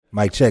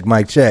Mic check,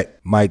 mic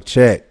check, mic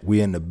check. We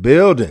in the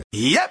building.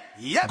 Yep.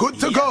 Good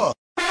to go.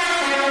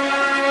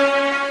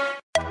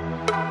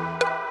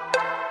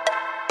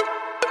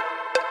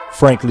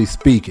 Frankly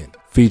Speaking,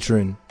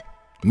 featuring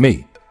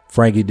me,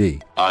 Frankie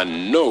D. I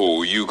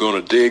know you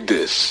gonna dig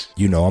this.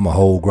 You know, I'm a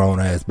whole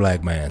grown-ass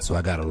black man, so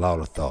I got a lot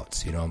of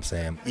thoughts, you know what I'm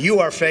saying? You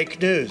are fake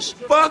news.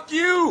 Fuck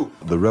you!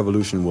 The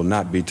revolution will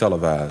not be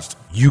televised.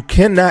 You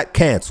cannot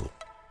cancel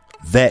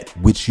that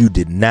which you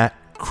did not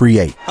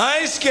create. I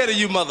ain't scared of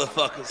you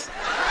motherfuckers.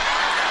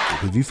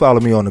 If you follow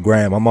me on the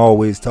gram, I'm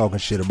always talking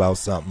shit about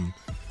something.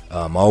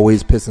 I'm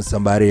always pissing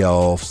somebody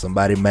off,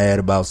 somebody mad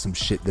about some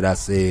shit that I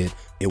said.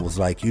 It was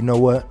like, you know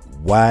what?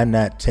 Why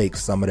not take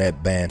some of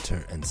that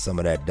banter and some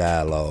of that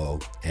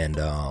dialogue and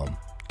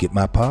get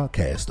my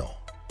podcast on?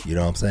 You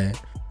know what I'm saying?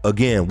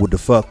 Again, what the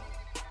fuck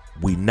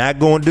we not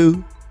gonna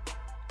do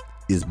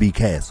is be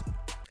canceled.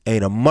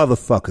 Ain't a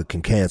motherfucker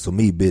can cancel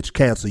me, bitch.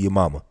 Cancel your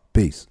mama.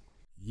 Peace.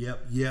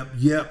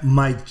 Yep.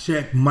 Mic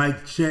check,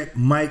 mic check,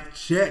 mic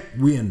check.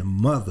 We in the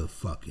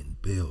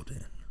motherfucking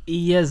building.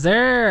 Yes,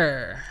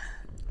 sir.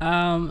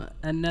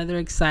 Another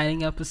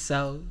exciting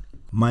episode.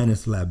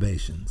 Minus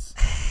libations.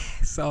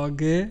 It's all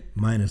good.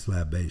 Minus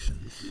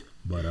libations.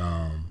 But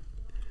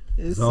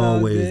It's as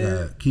always,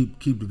 good.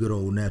 keep the good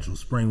old natural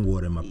spring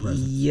water in my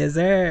presence. Yes,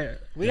 sir.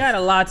 We got a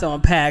lot to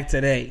unpack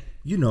today.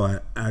 You know,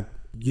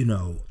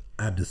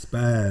 I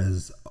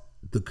despise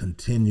the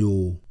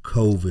continual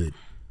COVID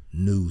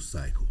news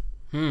cycle.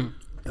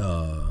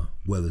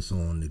 Whether it's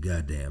on the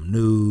goddamn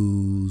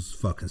news,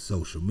 fucking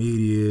social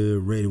media,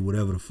 radio,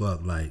 whatever the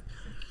fuck, like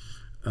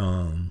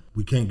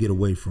we can't get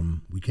away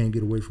from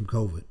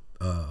COVID.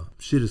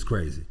 Shit is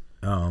crazy.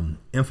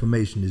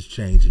 Information is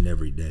changing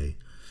every day.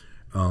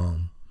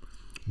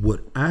 What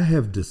I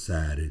have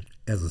decided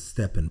as a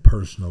step in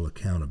personal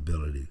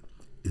accountability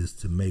is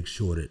to make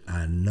sure that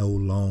I no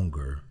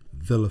longer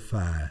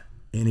vilify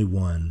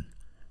anyone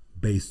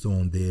based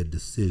on their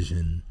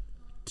decision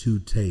to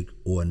take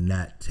or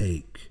not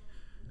take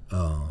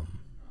the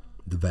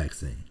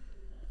vaccine.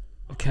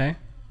 Okay.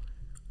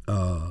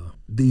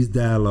 These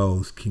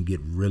dialogues can get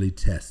really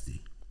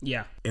testy.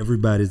 Yeah.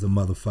 Everybody's a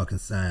motherfucking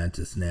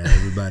scientist now.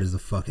 Everybody's a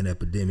fucking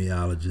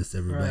epidemiologist.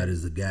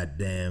 Everybody's a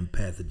goddamn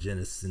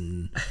pathogenist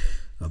and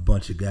a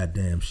bunch of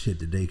goddamn shit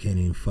that they can't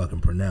even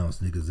fucking pronounce.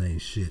 Niggas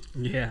ain't shit.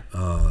 Yeah.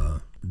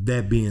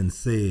 That being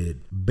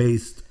said,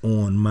 based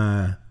on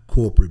my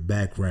corporate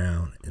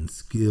background and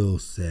skill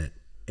set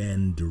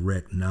and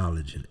direct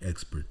knowledge and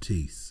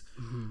expertise,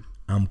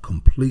 I'm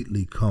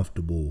completely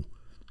comfortable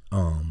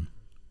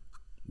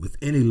with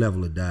any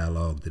level of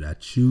dialogue that I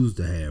choose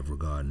to have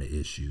regarding the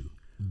issue.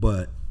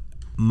 But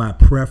my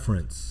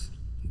preference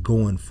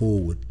going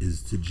forward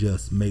is to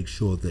just make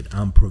sure that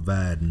I'm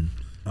providing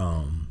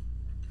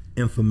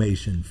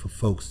information for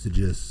folks to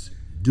just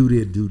do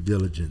their due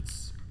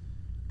diligence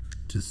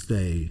to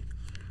stay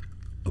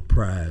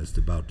apprised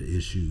about the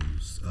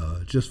issues,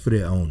 just for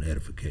their own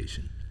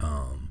edification.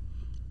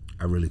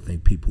 I really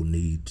think people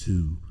need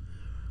to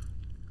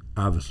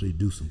obviously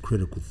do some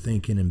critical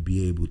thinking and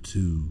be able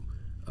to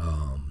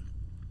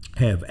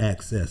have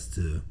access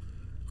to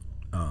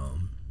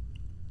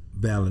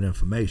valid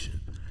information.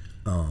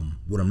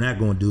 What I'm not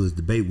going to do is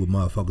debate with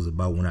motherfuckers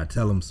about when I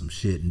tell them some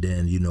shit, and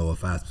then, you know,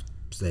 if I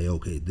say,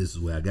 okay, this is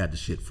where I got the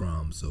shit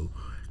from, so,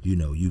 you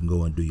know, you can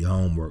go and do your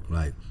homework.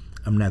 Like,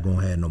 I'm not going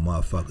to have no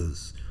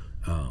motherfuckers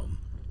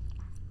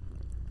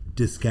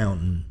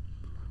discounting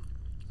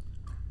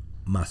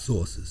my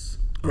sources.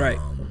 Right.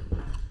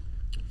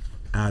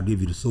 I'll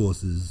give you the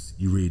sources,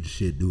 you read the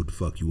shit, do what the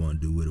fuck you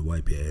want to do with it,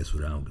 wipe your ass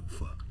with it, I don't give a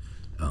fuck.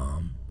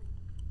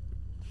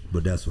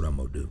 But that's what I'm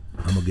going to do.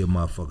 I'm going to give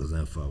motherfuckers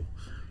info.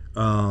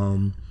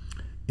 And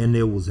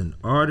there was an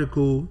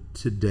article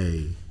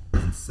today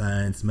in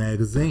Science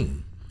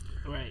Magazine.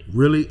 Right.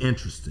 Really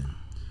interesting.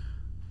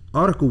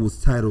 Article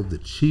was titled, "The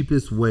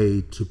Cheapest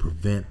Way to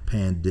Prevent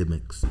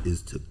Pandemics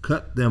is to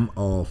Cut Them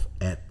Off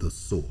at the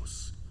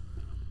Source."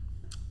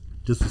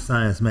 Just for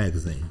Science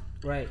Magazine.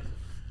 Right.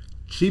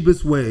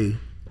 Cheapest way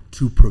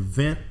to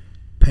prevent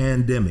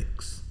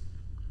pandemics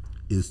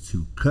is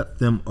to cut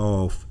them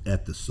off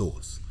at the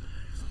source.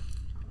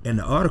 And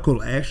the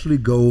article actually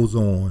goes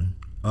on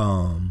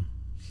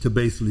to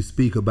basically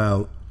speak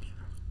about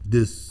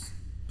this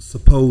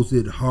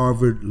supposed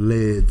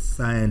Harvard-led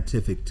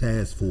scientific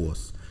task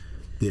force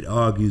that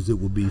argues it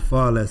would be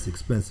far less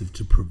expensive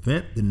to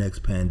prevent the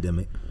next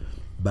pandemic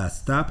by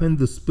stopping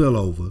the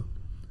spillover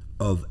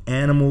of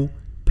animal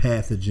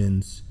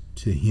pathogens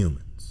to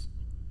humans.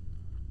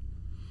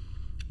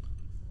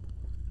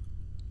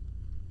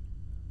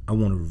 I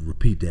want to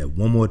repeat that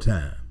one more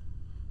time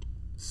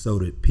so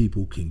that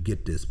people can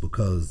get this,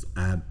 because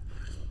I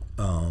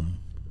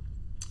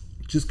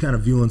just kind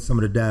of viewing some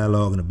of the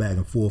dialogue and the back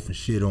and forth and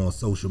shit on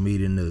social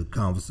media and the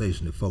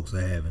conversation that folks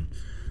are having.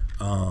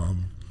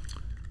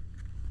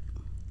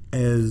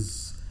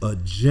 As a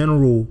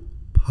general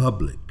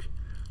public,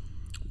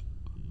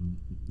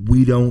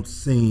 we don't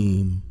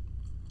seem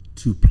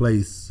to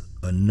place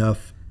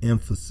enough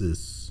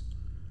emphasis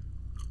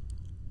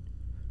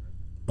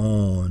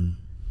on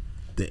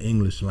the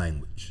English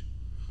language.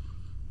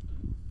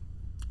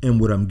 And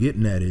what I'm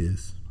getting at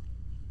is,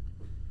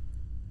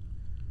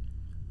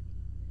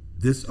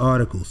 this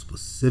article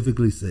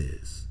specifically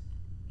says,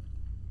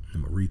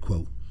 I'm going to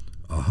requote,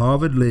 a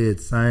Harvard-led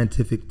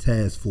scientific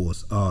task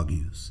force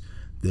argues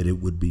that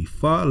it would be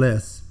far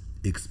less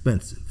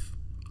expensive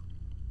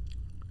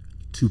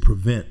to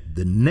prevent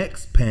the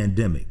next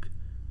pandemic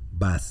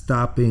by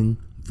stopping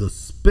the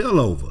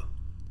spillover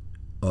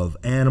of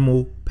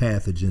animal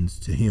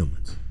pathogens to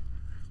humans.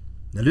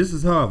 Now this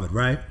is Harvard,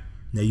 right?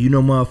 Now you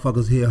know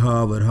motherfuckers hear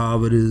Harvard.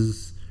 Harvard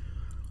is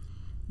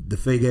the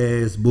fake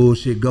ass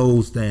bullshit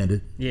gold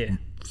standard. Yeah.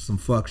 Some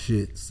fuck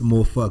shit, some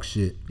more fuck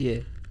shit. Yeah.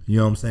 You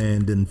know what I'm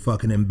saying? Then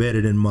fucking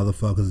embedded in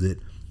motherfuckers that,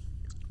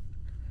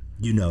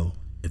 you know,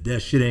 if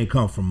that shit ain't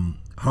come from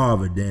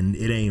Harvard, then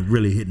it ain't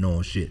really hitting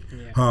on shit.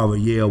 Yeah.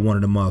 Harvard, Yale, one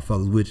of the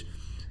motherfuckers, which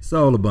it's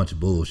all a bunch of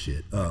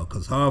bullshit.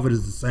 Cause Harvard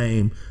is the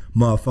same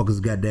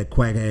motherfuckers got that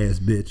quack ass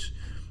bitch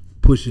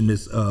pushing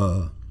this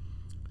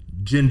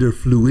gender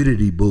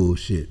fluidity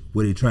bullshit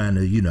where they trying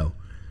to, you know,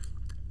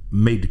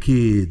 make the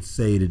kids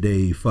say that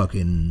they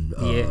fucking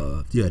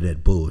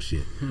that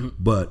bullshit.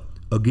 But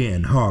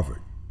again,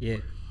 Harvard. Yeah.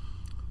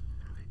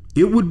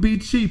 It would be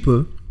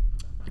cheaper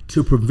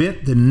to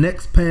prevent the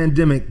next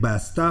pandemic by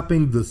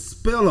stopping the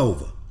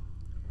spillover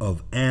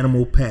of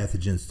animal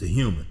pathogens to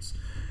humans.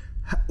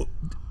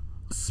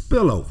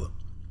 Spillover.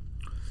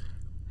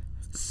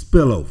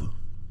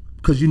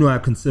 Because you know I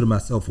consider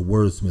myself a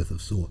wordsmith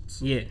of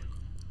sorts. Yeah.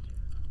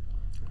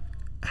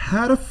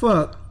 How the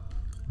fuck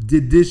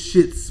did this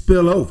shit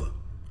spill over?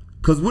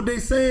 Because what they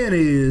saying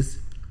is,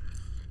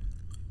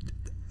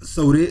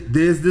 so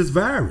there's this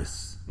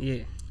virus.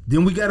 Yeah.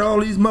 Then we got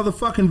all these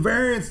motherfucking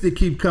variants that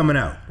keep coming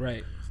out.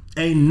 Right.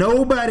 Ain't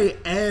nobody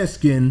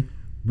asking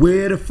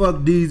where the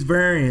fuck these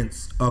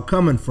variants are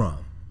coming from.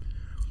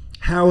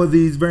 How are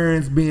these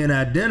variants being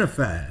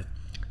identified?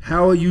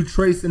 How are you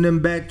tracing them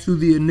back to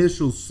the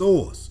initial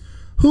source?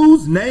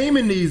 Who's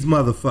naming these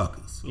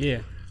motherfuckers?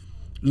 Yeah.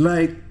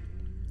 Like,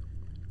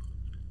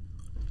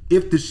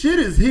 if the shit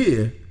is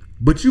here,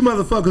 but you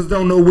motherfuckers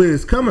don't know where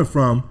it's coming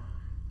from,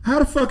 how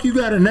the fuck you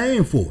got a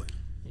name for it?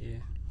 Yeah.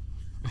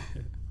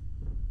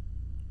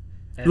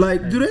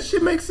 Like, do that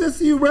shit make sense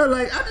to you, bro?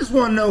 Like, I just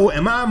want to know,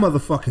 am I a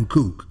motherfucking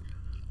kook?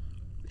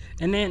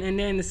 And then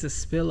it's a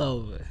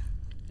spillover.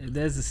 If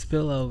there's a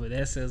spillover,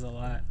 that says a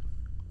lot.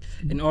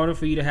 In order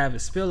for you to have a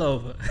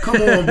spillover.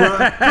 Come on, bro.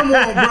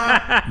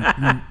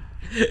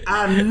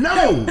 I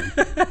know.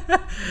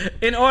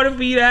 In order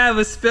for you to have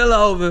a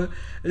spillover,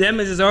 that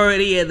means it's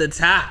already at the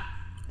top.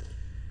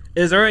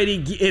 It's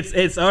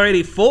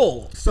already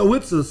full. So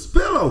it's a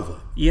spillover.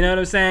 You know what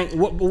I'm saying?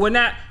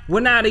 We're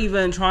not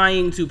even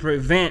trying to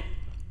prevent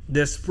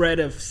the spread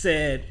of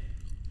said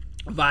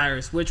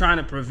virus. We're trying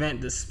to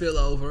prevent the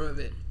spillover of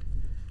it.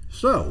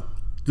 So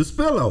the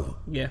spillover.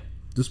 Yeah.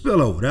 The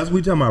spillover. That's what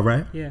we talking about,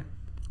 right? Yeah.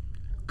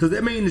 Because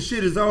that means the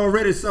shit is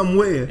already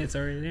somewhere. It's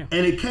already there.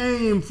 And it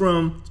came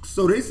from,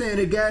 so they saying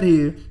it got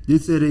here, they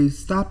said they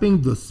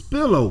stopping the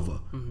spillover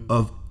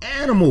of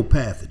animal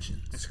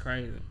pathogens. It's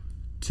crazy.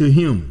 To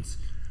humans.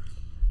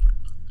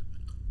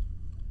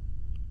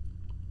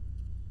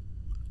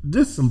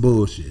 This some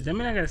bullshit. Does that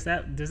mean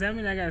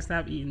I gotta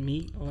stop eating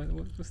meat? Or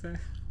what's that?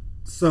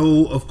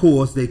 So, of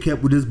course, they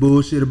kept with this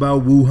bullshit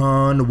about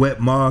Wuhan, the wet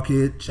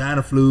market,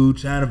 China flu,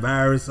 China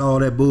virus, all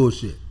that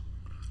bullshit.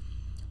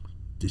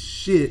 The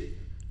shit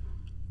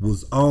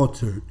was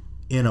altered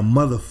in a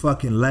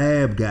motherfucking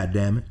lab,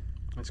 goddammit.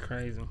 That's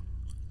crazy.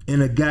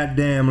 In a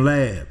goddamn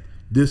lab.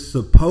 This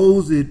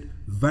supposed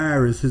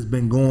virus has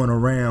been going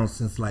around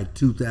since like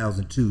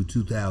 2002,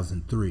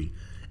 2003.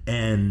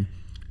 And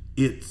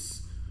it's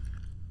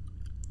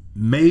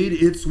made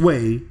its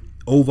way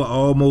over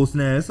almost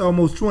now. It's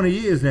almost 20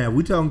 years now.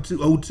 We talking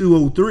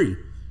 02, 03.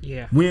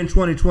 Yeah. We're in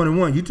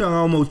 2021. You talking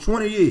almost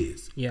 20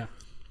 years. Yeah.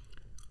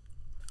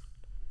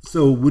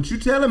 So what you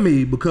telling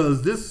me,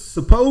 because this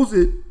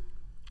supposed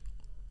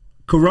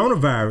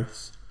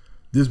coronavirus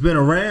that's been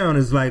around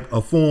is like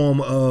a form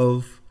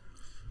of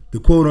the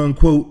quote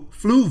unquote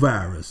flu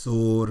virus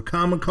or the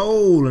common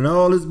cold and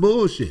all this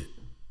bullshit.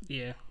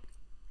 Yeah.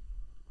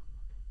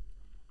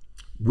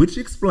 Which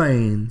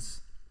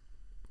explains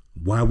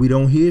why we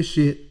don't hear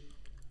shit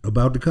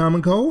about the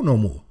common cold no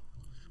more.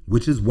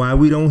 Which is why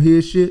we don't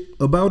hear shit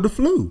about the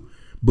flu.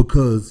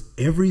 Because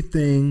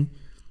everything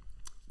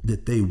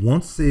that they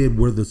once said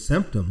were the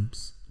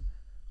symptoms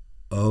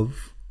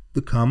of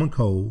the common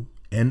cold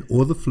and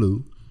or the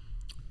flu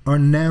are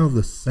now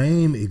the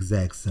same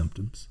exact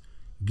symptoms,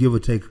 give or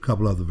take a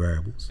couple other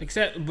variables.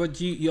 Except, but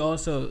you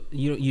also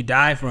you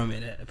die from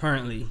it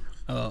apparently.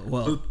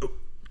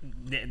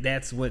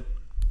 That's what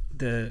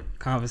the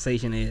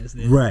conversation is.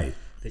 Right.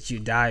 That you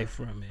die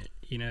from it.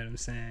 You know what I'm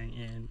saying?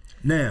 And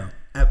now,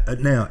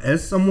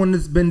 as someone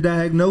that's been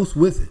diagnosed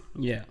with it,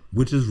 yeah,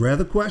 which is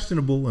rather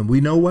questionable, and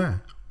we know why.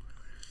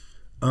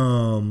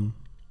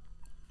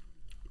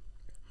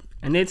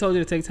 And they told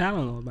you to take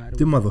Tylenol, by the way.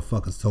 Them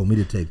motherfuckers told me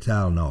to take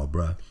Tylenol,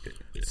 bruh.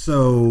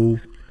 So,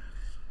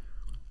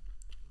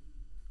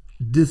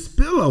 the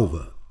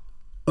spillover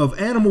of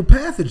animal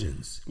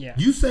pathogens. Yeah.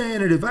 You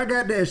saying that if I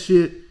got that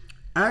shit,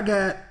 I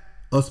got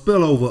a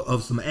spillover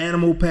of some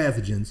animal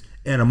pathogens,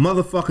 and a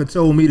motherfucker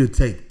told me to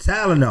take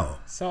Tylenol.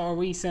 So are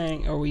we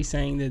saying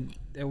that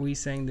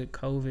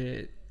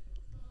COVID?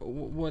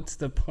 What's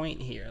the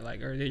point here?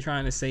 Like, are they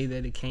trying to say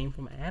that it came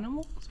from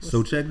animals?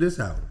 So check this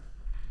out,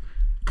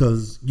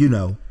 because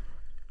being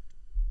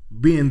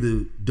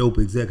the dope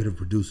executive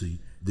producer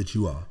that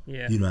you are,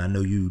 I know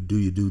you do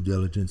your due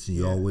diligence and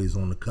you're always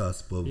on the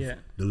cusp of the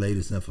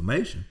latest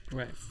information.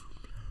 Right.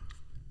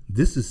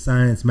 This is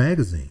Science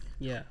Magazine.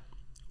 Yeah.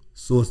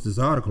 Source this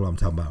article I'm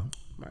talking about.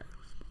 Right.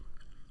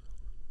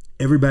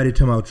 Everybody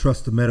talking about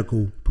trust the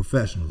medical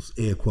professionals,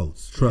 air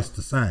quotes, trust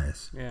the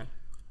science. Yeah.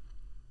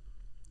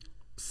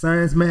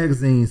 Science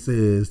Magazine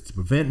says to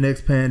prevent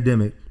next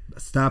pandemic,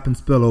 stop and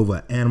spillover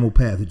of animal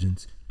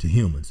pathogens to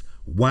humans.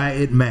 Why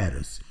it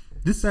matters.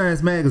 This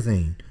Science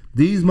Magazine,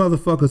 these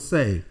motherfuckers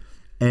say,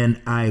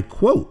 and I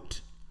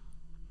quote,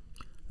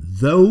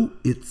 though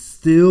it's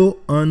still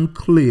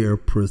unclear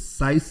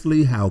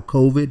precisely how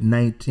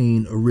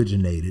COVID-19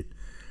 originated,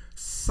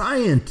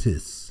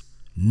 scientists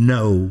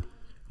know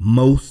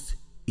most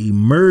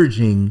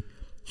emerging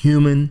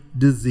human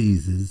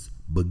diseases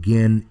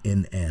begin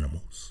in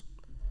animals.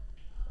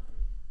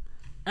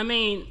 I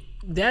mean,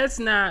 that's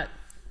not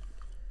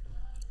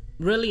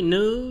really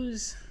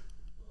news,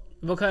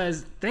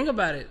 because think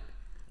about it.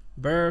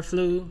 Bird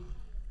flu,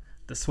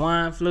 the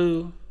swine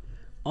flu,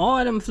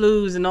 all them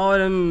flus and all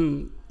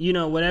them,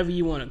 whatever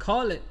you want to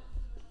call it,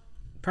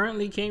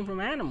 apparently came from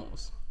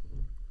animals.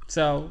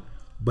 So,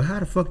 but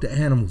how the fuck do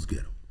animals get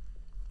them?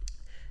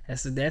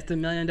 That's the $1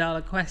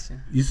 million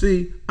question. You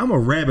see, I'm a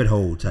rabbit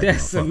hole type.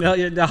 That's $1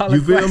 million question.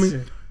 You feel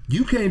me?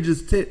 You can't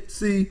just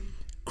see.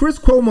 Chris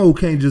Cuomo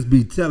can't just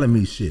be telling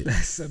me shit.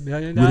 That's $1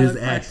 million with his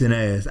question. acting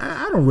ass.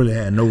 I don't really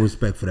have no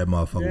respect for that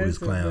motherfucker with his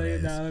clown $1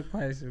 ass. million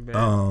question,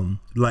 man.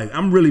 Like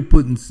I'm really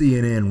putting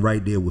CNN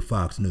right there with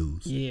Fox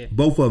News. Yeah,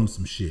 both of them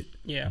some shit.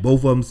 Yeah,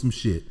 both of them some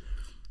shit.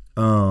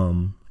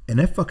 And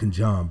that fucking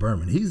John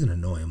Berman, he's an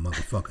annoying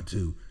motherfucker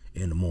too.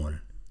 In the morning,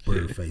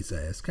 bird face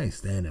ass. Can't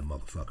stand that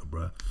motherfucker,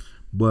 bro.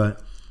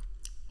 But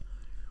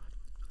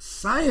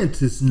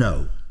scientists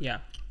know. Yeah.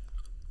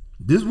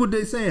 This is what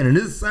they saying, and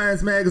this is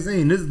Science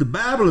Magazine. This is the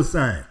Bible of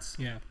science.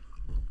 Yeah.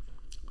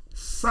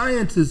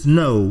 Scientists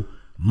know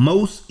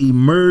most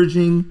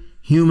emerging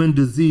human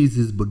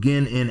diseases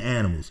begin in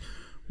animals.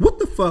 What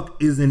the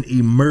fuck is an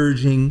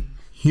emerging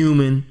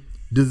human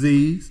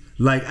disease?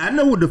 Like, I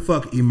know what the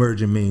fuck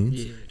emerging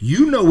means. Yeah.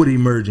 You know what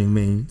emerging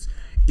means.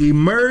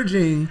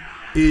 Emerging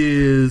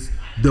is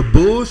the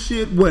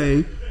bullshit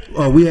way.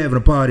 Oh, we having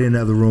a party in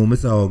another room.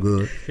 It's all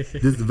good. This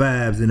is the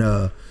vibes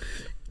and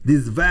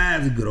these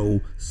vibes and good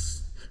old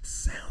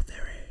sound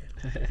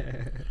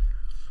theory.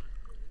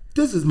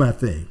 This is my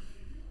thing.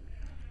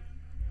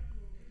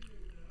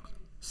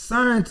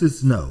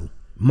 Scientists know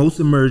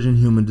most emerging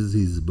human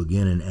diseases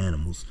begin in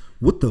animals.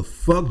 What the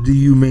fuck do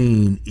you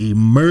mean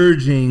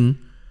emerging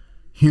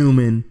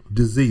human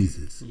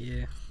diseases?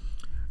 Yeah.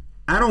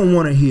 I don't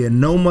want to hear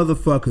no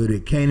motherfucker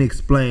that can't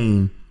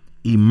explain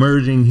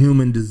emerging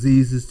human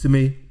diseases to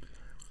me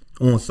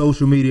on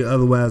social media,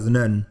 otherwise or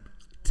nothing,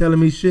 telling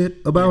me shit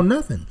about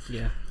nothing.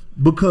 Yeah.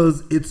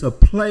 Because it's a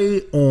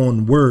play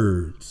on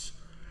words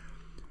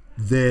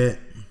that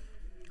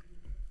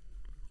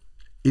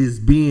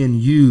is being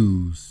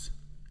used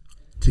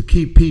to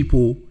keep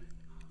people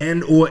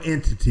and or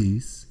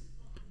entities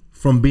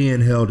from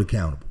being held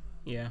accountable.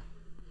 Yeah.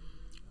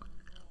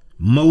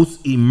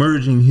 Most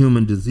emerging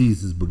human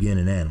diseases begin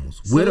in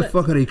animals. Where the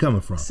fuck are they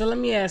coming from? So let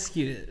me ask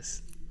you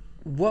this.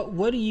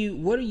 What do you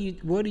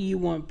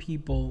want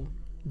people,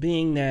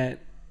 being that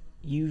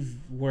you've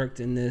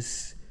worked in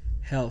this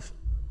health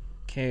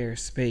care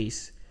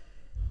space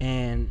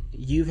and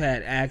you've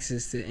had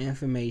access to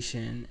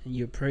information and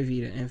you're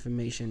privy to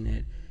information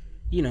that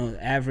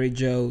average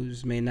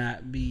Joes may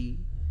not be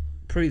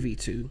privy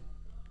to,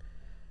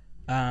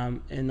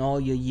 in all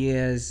your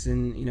years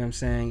and what I'm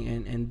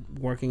saying and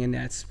working in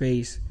that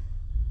space,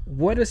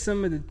 what are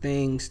some of the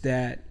things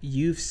that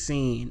you've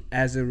seen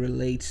as it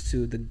relates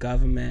to the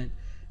government,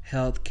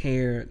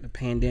 healthcare, the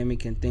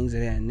pandemic, and things of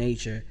that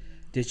nature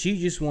that you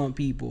just want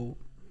people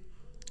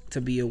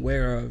to be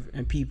aware of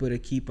and people to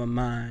keep in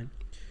mind?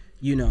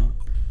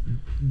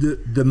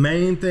 The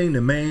main thing,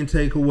 the main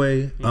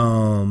takeaway,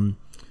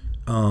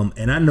 and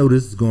I know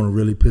this is going to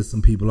really piss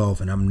some people off,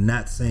 and I'm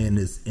not saying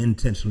this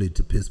intentionally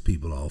to piss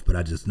people off, but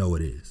I just know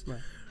it is. Right.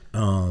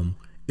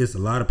 It's a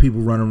lot of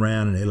people running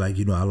around and they're like,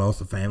 I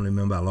lost a family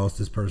member, I lost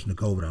this person to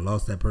COVID, I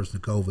lost that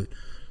person to COVID.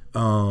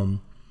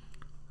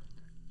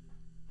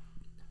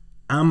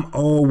 I'm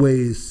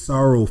always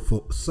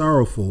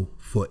sorrowful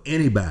for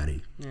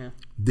anybody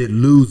that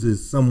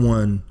loses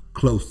someone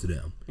close to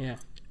them. Yeah.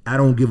 I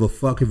don't give a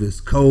fuck if it's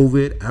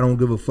COVID. I don't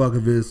give a fuck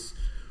if it's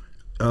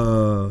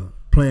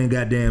playing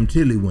goddamn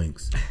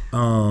tiddlywinks.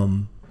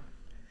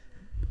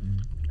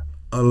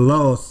 A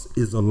loss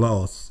is a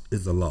loss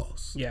is a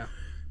loss. Yeah.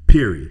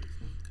 Period.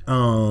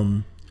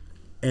 And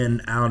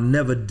I'll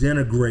never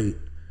denigrate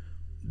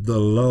the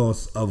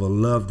loss of a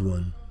loved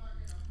one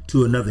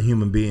to another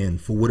human being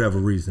for whatever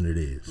reason it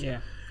is. Yeah.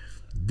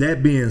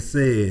 That being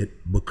said,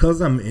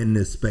 because I'm in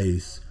this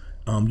space,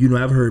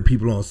 I've heard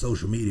people on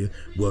social media,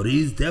 well,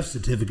 these death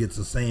certificates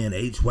are saying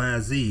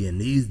XYZ and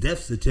these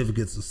death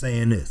certificates are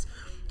saying this.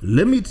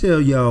 Let me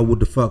tell y'all what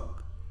the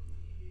fuck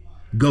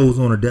goes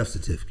on a death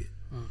certificate.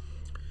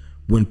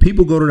 When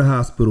people go to the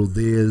hospital,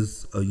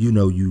 there's,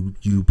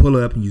 you pull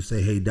up and you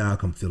say, hey,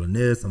 doc, I'm feeling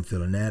this, I'm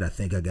feeling that. I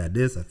think I got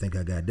this, I think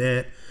I got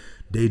that.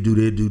 They do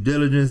their due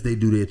diligence. They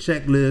do their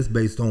checklist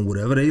based on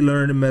whatever they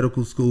learned in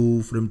medical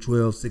school for them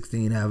 12,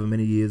 16, however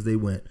many years they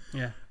went.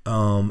 Yeah.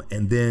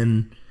 And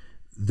then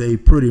they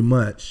pretty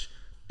much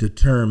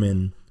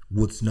determine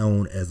what's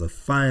known as a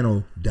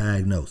final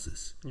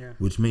diagnosis,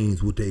 which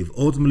means what they've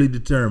ultimately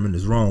determined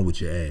is wrong with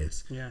your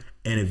ass. Yeah.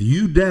 And if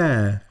you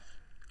die,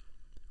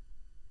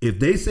 if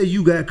they say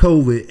you got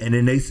COVID and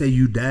then they say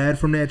you died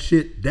from that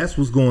shit, that's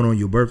what's going on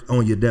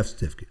your death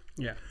certificate.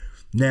 Yeah.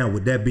 Now,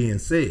 with that being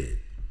said,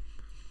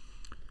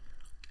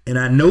 and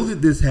I know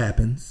that this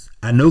happens,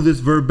 I know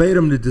this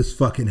verbatim that this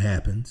fucking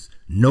happens.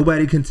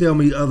 Nobody can tell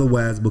me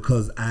otherwise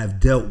because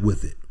I've dealt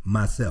with it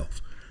myself.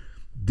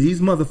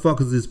 These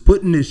motherfuckers is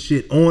putting this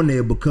shit on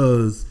there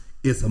because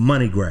it's a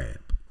money grab.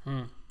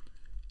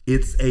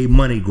 It's a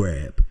money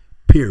grab,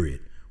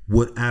 period.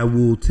 What I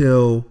will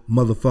tell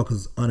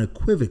motherfuckers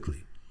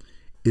unequivocally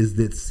is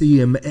that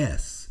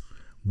CMS,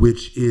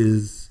 which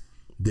is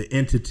the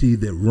entity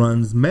that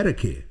runs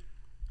Medicare,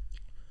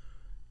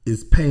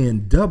 is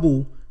paying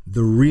double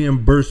the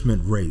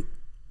reimbursement rate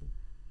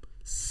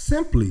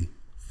simply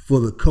for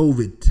the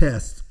COVID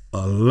test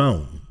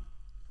alone.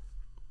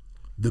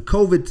 The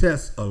COVID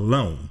test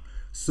alone.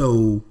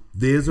 So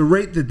there's a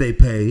rate that they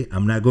pay.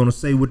 I'm not going to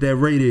say what that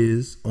rate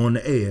is on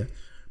the air,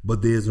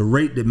 but there's a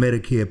rate that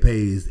Medicare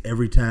pays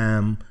every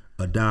time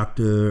a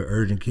doctor,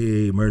 urgent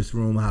care, emergency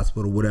room,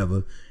 hospital,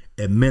 whatever,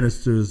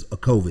 administers a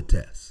COVID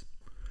test.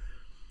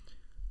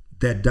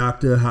 That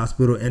doctor,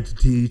 hospital,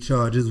 entity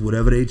charges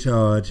whatever they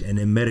charge, and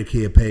then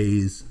Medicare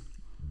pays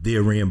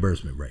their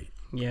reimbursement rate.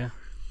 Yeah.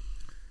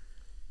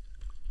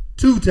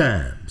 2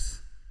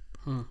 times.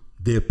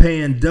 They're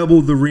paying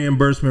double the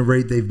reimbursement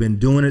rate. They've been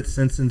doing it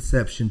since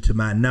inception. To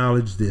my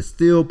knowledge, they're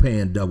still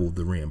paying double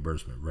the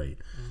reimbursement rate.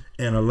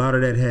 And a lot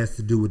of that has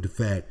to do with the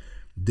fact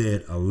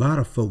that a lot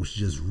of folks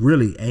just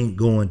really ain't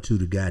going to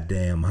the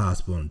goddamn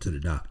hospital and to the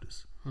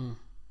doctors.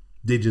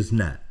 They're just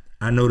not.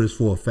 I know this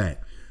for a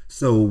fact.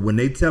 So when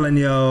they telling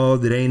y'all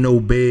that ain't no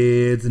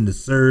beds and the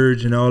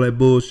surge and all that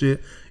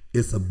bullshit,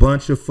 it's a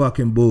bunch of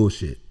fucking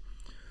bullshit.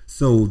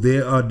 So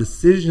there are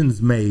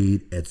decisions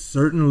made at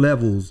certain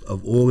levels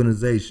of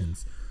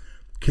organizations.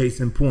 Case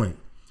in point,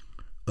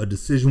 a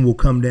decision will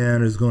come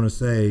down that's going to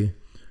say,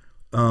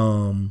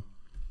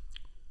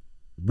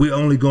 we're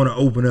only going to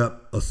open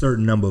up a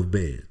certain number of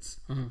beds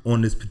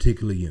on this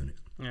particular unit.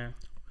 Yeah.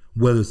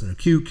 Whether it's an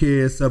acute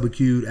care,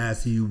 subacute,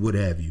 ICU, what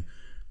have you.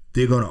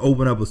 They're going to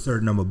open up a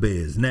certain number of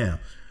beds. Now,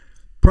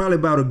 probably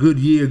about a good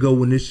year ago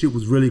when this shit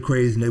was really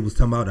crazy and they was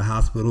talking about the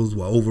hospitals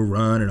were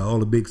overrun and all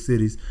the big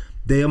cities,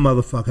 they a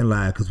motherfucking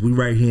lie because we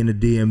right here in the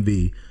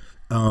DMV.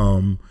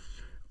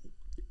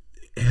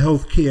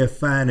 Healthcare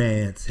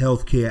finance,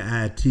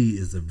 healthcare IT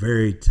is a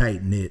very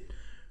tight-knit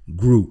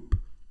group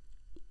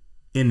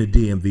in the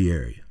DMV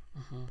area.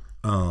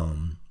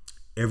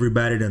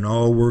 Everybody done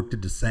all worked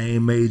at the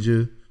same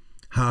major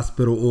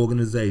hospital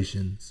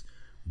organizations.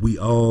 We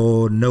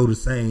all know the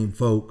same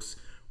folks.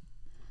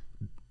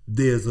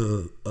 There's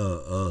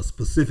a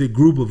specific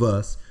group of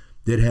us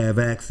that have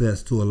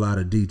access to a lot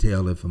of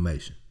detailed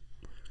information.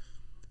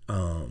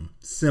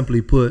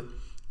 Simply put,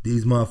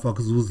 these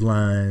motherfuckers was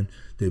lying.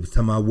 They was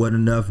talking about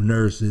wasn't enough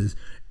nurses.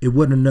 It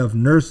wasn't enough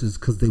nurses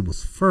because they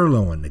was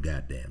furloughing the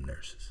goddamn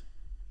nurses.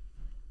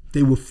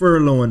 They were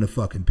furloughing the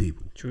fucking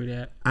people. True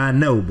that. I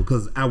know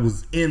because I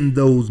was in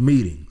those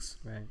meetings.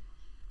 Right.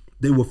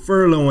 They were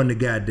furloughing the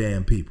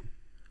goddamn people.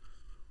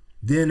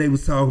 Then they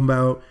was talking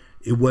about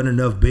it wasn't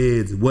enough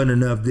beds, it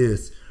wasn't enough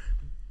this.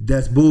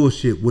 That's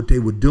bullshit. What they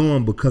were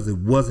doing because it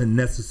wasn't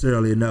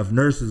necessarily enough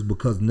nurses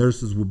because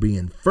nurses were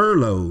being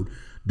furloughed.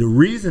 The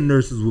reason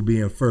nurses were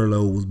being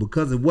furloughed was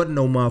because it wasn't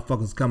no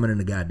motherfuckers coming in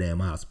the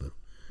goddamn hospital.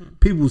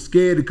 People were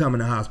scared to come in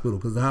the hospital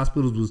because the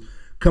hospitals was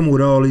coming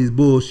with all these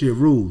bullshit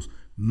rules.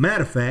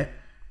 Matter of fact,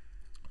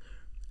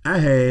 I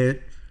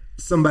had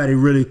somebody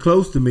really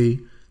close to me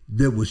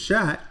that was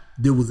shot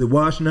that was at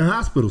Washington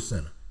Hospital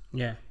Center.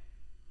 Yeah.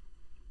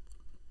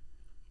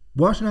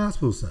 Washington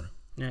Hospital Center.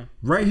 Yeah.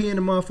 Right here in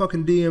the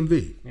motherfucking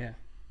DMV. Yeah.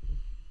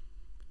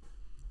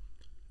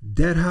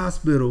 That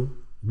hospital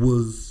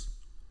was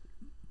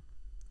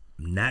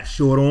not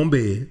short on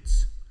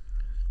beds.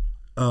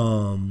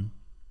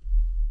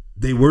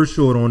 They were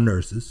short on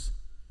nurses.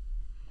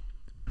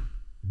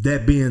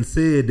 That being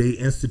said, they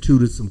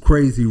instituted some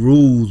crazy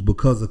rules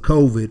because of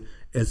COVID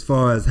as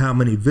far as how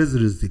many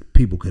visitors that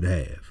people could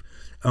have.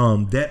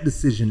 That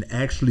decision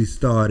actually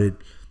started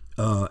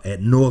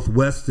at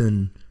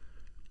Northwestern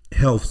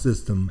Health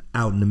System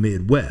out in the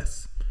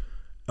Midwest.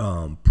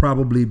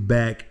 Probably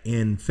back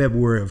in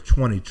February of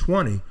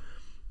 2020,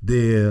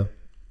 their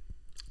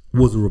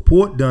was a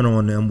report done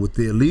on them with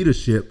their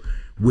leadership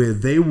where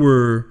they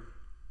were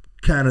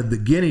kind of the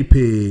guinea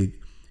pig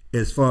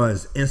as far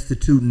as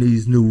instituting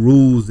these new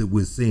rules that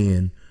we're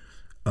seeing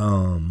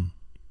in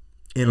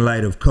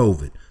light of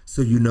COVID.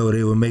 So,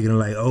 they were making it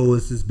like, oh,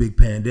 it's this big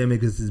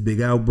pandemic, it's this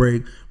big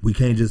outbreak. We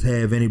can't just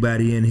have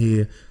anybody in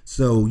here.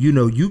 So,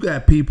 you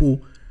got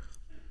people,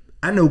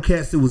 I know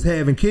cats that was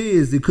having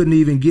kids that couldn't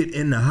even get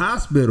in the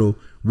hospital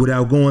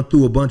without going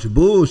through a bunch of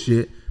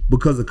bullshit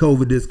because of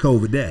COVID this,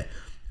 COVID that.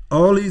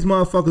 All these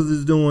motherfuckers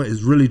is doing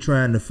is really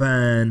trying to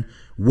find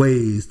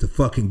ways to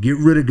fucking get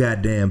rid of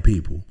goddamn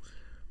people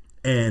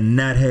and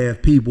not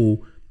have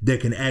people that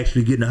can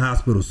actually get in the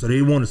hospital. So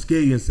they want to scare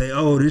you and say,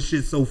 oh, this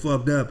shit's so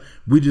fucked up,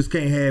 we just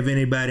can't have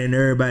anybody and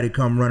everybody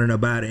come running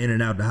about in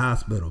and out the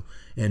hospital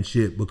and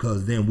shit,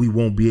 because then we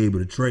won't be able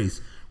to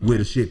trace where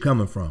the shit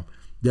coming from.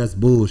 That's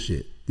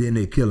bullshit. Then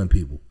they're killing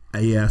people.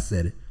 Yeah, I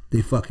said it.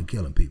 They fucking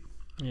killing people.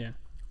 Yeah.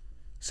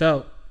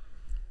 So,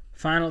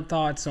 final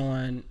thoughts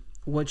on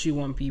what you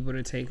want people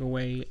to take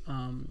away,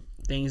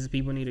 things that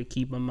people need to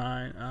keep in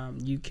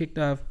mind. You kicked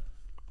off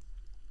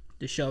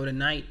the show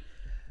tonight.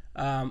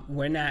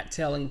 We're not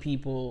telling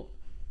people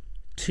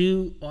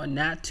to or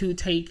not to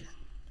take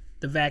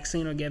the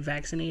vaccine or get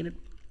vaccinated.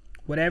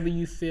 Whatever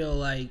you feel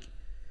like.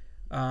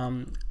 I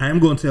am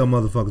going to tell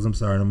motherfuckers, I'm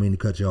sorry, I don't mean to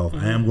cut you off.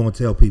 I am going to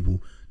tell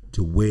people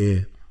to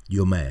wear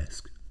your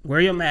mask.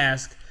 Wear your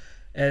mask.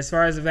 As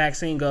far as the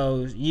vaccine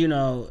goes, you're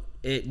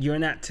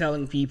not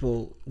telling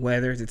people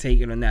whether to take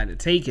it or not to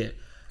take it.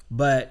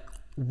 But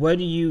what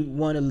do you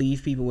want to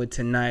leave people with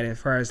tonight as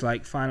far as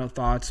like final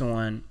thoughts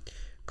on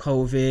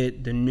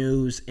COVID, the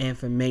news,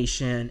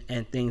 information,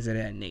 and things of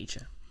that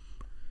nature?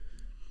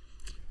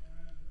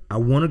 I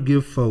want to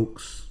give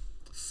folks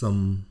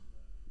some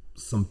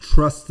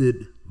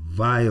trusted,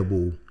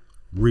 viable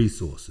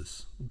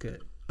resources.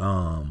 Good.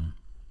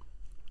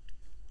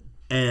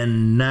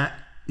 And not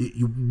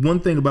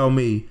one thing about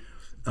me,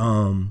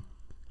 I'm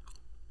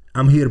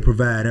here to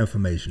provide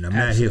information. I'm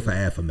not here for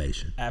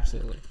affirmation.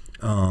 Absolutely.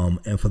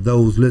 And for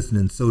those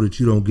listening, so that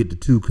you don't get the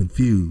two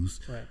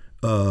confused. Right.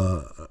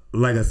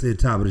 Like I said,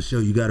 top of the show,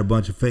 you got a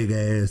bunch of fake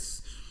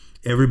ass.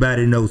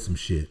 Everybody knows some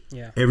shit.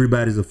 Yeah.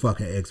 Everybody's a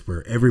fucking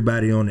expert.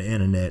 Everybody on the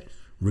internet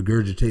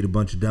regurgitate a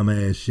bunch of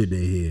dumbass shit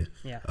they hear.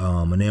 Yeah.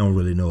 And they don't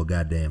really know a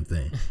goddamn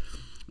thing.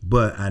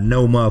 But I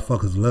know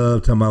motherfuckers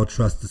love talking about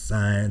trusted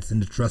science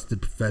and the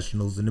trusted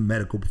professionals and the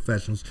medical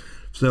professionals.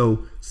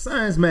 So,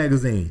 Science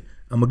Magazine,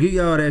 I'm going to give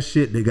y'all that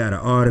shit. They got an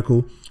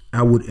article.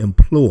 I would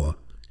implore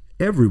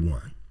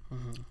everyone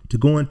to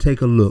go and take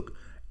a look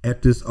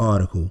at this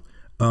article.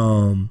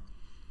 And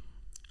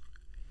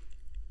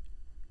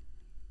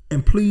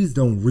please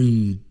don't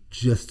read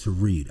just to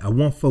read. I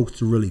want folks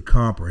to really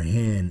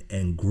comprehend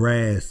and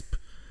grasp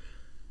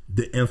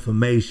the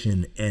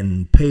information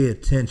and pay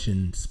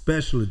attention,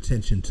 special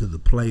attention to the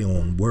play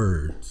on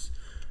words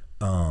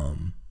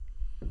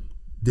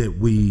that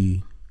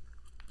we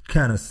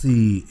kind of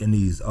see in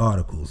these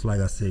articles.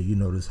 Like I said,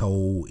 this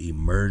whole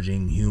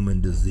emerging human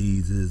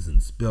diseases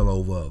and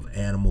spillover of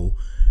animal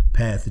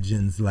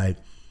pathogens. Like,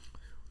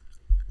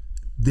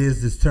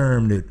 there's this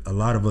term that a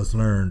lot of us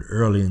learned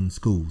early in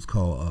schools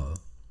called,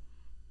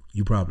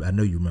 I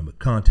know you remember,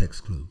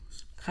 context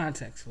clues.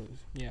 Context clues,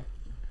 yeah.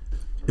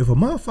 If a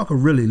motherfucker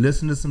really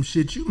listen to some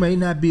shit, you may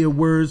not be a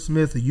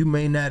wordsmith, or you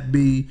may not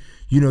be,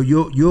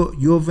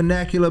 your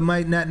vernacular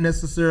might not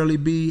necessarily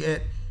be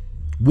at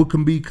what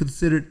can be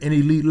considered an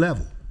elite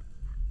level.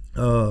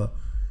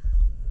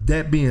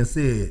 That being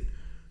said,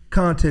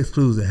 context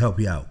clues will help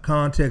you out.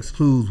 Context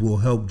clues will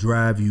help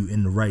drive you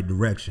in the right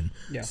direction,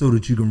 so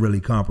that you can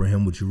really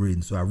comprehend what you're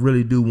reading. So I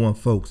really do want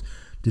folks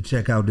to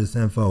check out this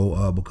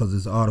info because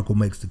this article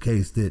makes the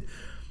case that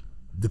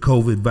the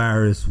COVID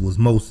virus was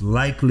most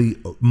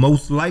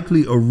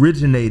likely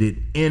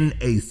originated in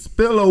a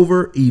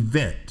spillover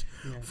event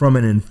from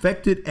an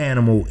infected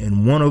animal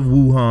in one of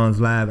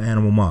Wuhan's live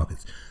animal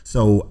markets.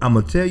 So I'm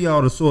going to tell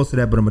y'all the source of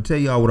that, but I'm going to tell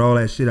y'all what all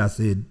that shit I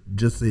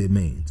just said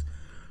means.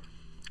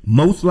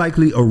 Most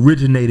likely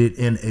originated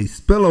in a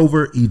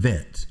spillover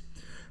event.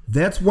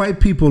 That's white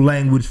people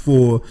language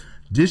for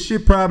this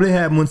shit probably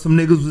happened when some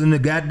niggas was in the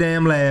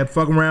goddamn lab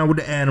fucking around with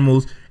the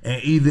animals,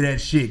 and either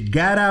that shit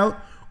got out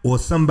or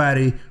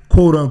somebody,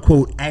 quote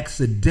unquote,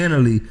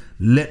 accidentally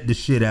let the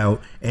shit out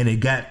and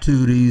it got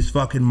to these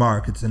fucking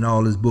markets and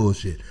all this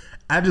bullshit.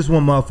 I just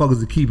want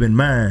motherfuckers to keep in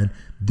mind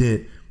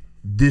that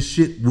this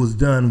shit was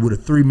done with a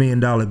 $3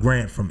 million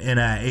grant from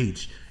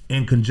NIH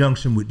in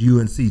conjunction with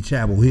UNC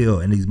Chapel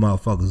Hill and these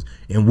motherfuckers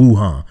in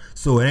Wuhan.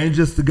 So it ain't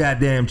just the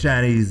goddamn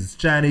Chinese, it's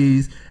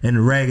Chinese and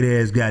the ragged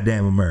ass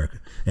goddamn America.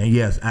 And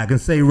yes, I can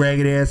say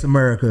ragged ass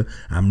America.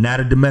 I'm not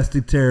a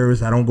domestic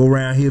terrorist. I don't go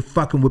around here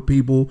fucking with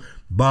people,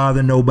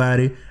 bother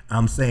nobody.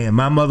 I'm saying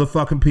my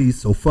motherfucking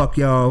piece. So fuck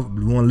y'all.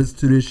 You want to listen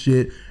to this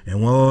shit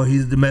and well,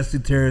 he's a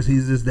domestic terrorist.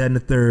 He's this, that, and the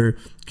third.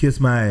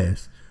 Kiss my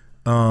ass.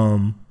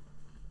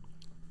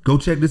 Go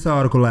check this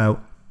article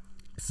out.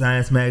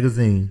 Science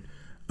Magazine.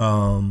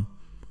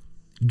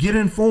 Get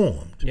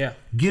informed. Yeah.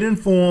 Get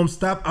informed.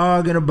 Stop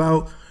arguing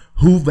about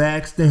who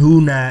vaxxed and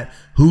who not,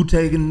 who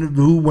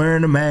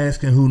wearing the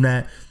mask and who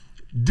not.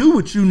 Do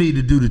what you need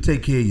to do to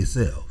take care of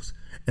yourselves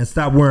and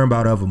stop worrying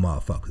about other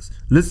motherfuckers.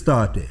 Let's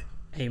start there.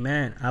 Hey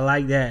man, I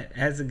like that.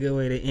 That's a good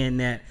way to end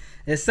that.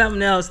 There's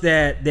something else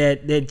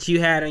that you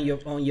had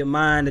on your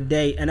mind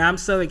today, and I'm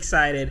so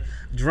excited.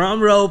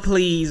 Drum roll,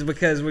 please,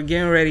 because we're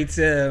getting ready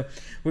to.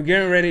 We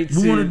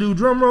want to do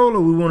drum roll,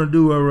 or we want to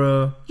do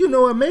a. You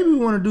know what? Maybe we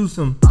want to do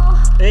some.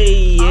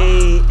 Hey,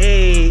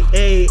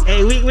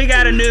 we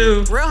got a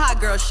new real hot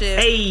girl shit.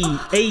 Hey,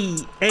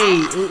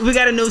 we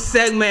got a new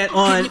segment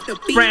on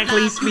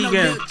Frankly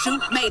Speaking.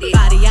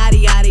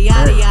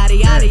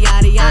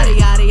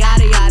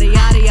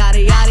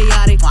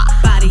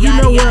 You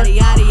know what?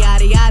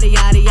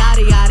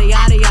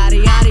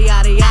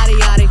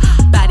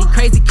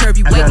 Crazy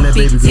curvy, wavy,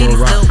 big titties,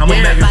 little I'm a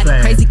Megan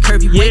fan. Crazy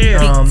curvy, wavy,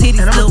 big titties,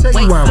 and I'm little gonna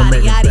tell you why I'm a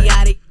Megan fan.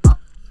 body.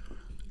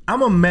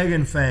 I'm a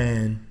Megan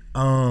fan.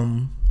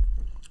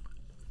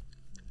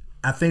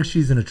 I think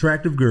she's an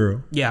attractive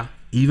girl. Yeah.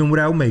 Even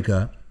without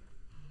makeup.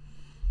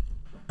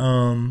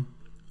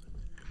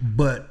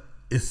 But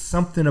it's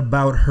something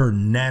about her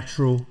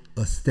natural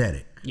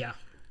aesthetic. Yeah.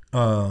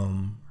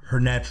 Her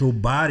natural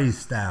body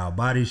style,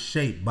 body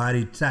shape,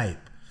 body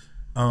type.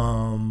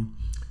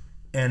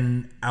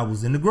 And I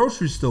was in the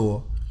grocery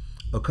store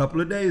a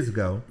couple of days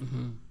ago.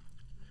 Mm-hmm.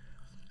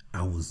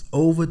 I was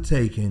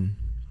overtaken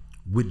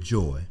with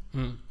joy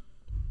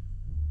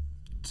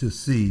to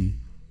see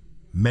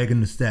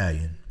Megan Thee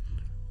Stallion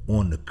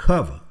on the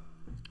cover.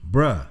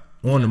 Bruh,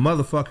 on the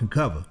motherfucking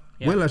cover.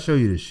 Yeah. Wait till I show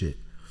you this shit.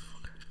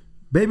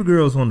 Baby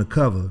girl's on the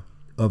cover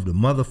of the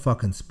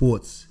motherfucking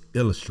Sports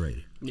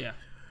Illustrated. Yeah.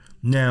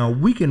 Now,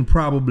 we can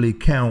probably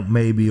count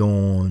maybe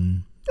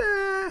on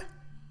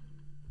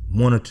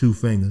one or two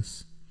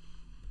fingers.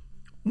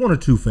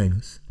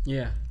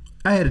 Yeah.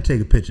 I had to take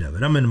a picture of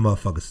it. I'm in the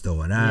motherfucking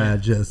store, and I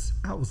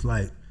was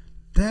like,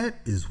 that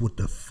is what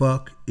the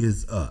fuck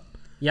is up.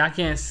 Yeah, I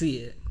can't see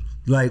it.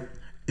 Like,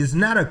 it's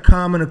not a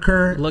common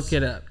occurrence. Look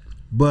it up.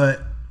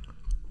 But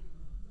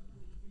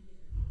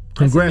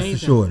congrats to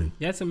Shorty.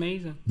 That's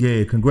amazing.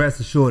 Yeah, congrats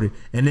to Shorty.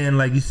 And then,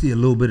 like, you see a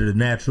little bit of the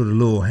natural, the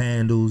little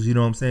handles, you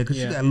know what I'm saying? Because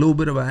she got a little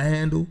bit of a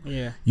handle.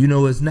 Yeah. You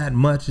know, it's not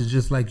much. It's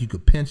just like you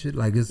could pinch it.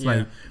 Like, it's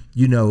like,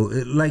 you know,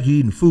 like you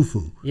eating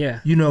fufu. Yeah.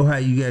 You know how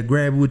you got to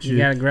grab it with You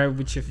got to grab it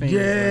with your fingers.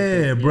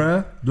 Yeah, like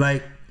bruh.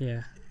 Like,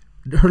 yeah.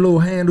 her little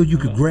handle, you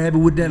could grab it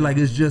with that. Like,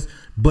 it's just,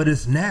 but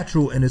it's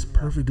natural and it's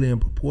perfectly in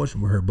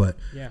proportion with her. But,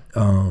 you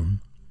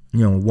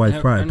know,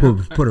 wife probably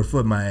put her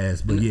foot in my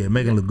ass, but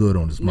Megan look good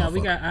on this motherfucker. No,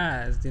 we got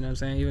eyes. You know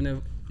what I'm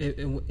saying?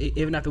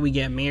 Even after we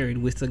get married,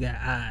 we still got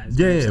eyes.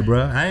 Yeah,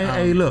 bro.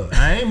 Hey, look,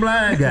 I ain't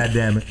blind.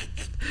 Goddamn it.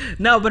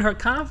 No, but her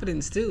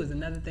confidence too is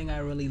another thing I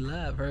really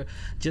love. Her,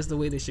 just the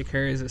way that she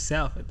carries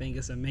herself, I think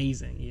it's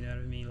amazing. You know what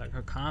I mean? Like,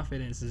 her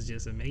confidence is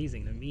just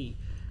amazing to me.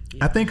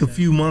 I think a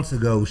few months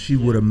ago she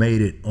would have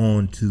made it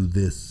onto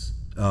this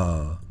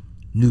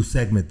new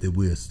segment that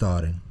we're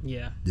starting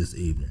this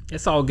evening.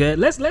 It's all good.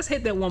 Let's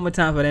hit that one more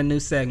time for that new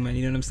segment.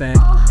 You know what I'm saying?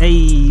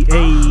 Hey.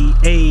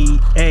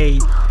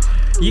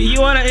 You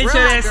want to intro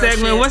that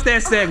segment? Shit. What's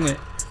that segment?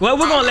 Well,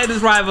 we're going to let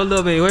this ride for a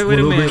little bit. Wait a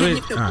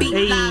minute. Right.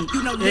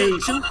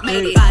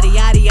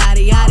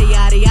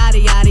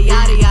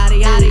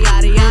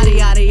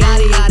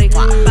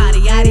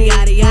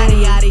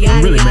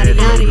 I'm really mad at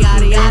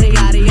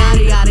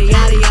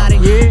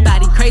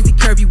Body crazy,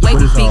 curvy,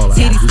 wavy, big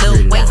titties,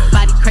 little waist.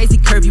 Body crazy,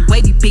 curvy,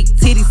 wavy, big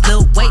titties,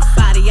 little waist.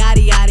 Body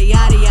yaddy yaddy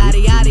yaddy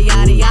yaddy yaddy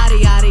yaddy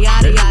yaddy yaddy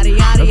yaddy yaddy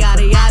yaddy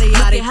yaddy yaddy.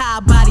 Look at how I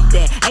body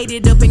that, ate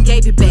it up and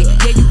gave it back.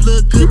 Yeah, you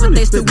look good, but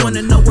they still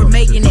wanna know we're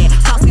making that.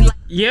 Saucy like.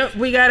 Yep,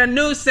 we got a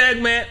new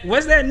segment.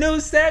 What's that new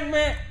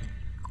segment?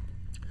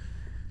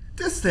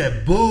 This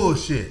that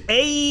bullshit.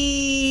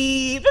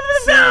 Hey.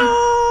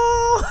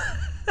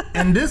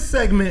 And this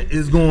segment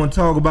is going to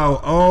talk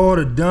about all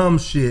the dumb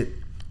shit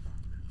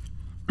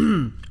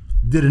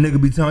that a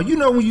nigga be talking. You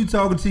know when you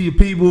talking to your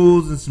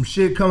peoples and some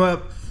shit come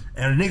up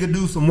and a nigga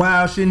do some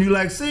wild shit and you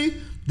like, see,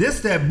 this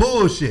that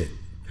bullshit.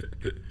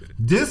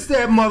 This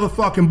that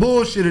motherfucking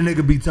bullshit a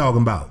nigga be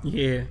talking about.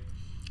 Yeah.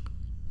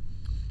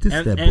 This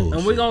that bullshit.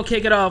 And we're going to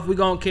kick it off. We're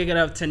going to kick it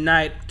off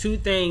tonight. Two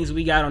things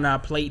we got on our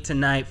plate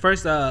tonight.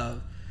 First off,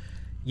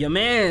 your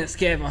man's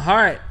Kevin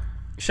Hart.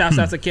 Shouts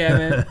out to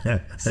Kevin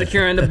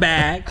securing the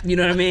bag. You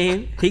know what I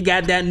mean? He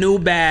got that new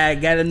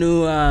bag, got a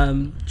new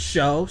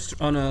show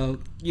on a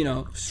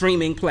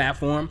streaming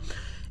platform,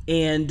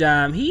 and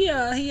he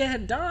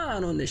had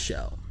Don on the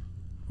show,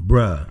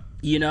 bruh.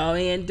 You know,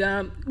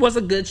 and was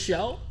a good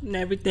show and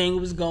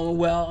everything was going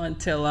well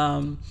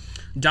until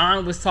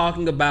Don was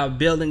talking about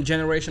building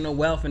generational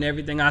wealth and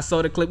everything. I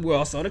saw the clip. We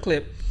all saw the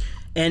clip,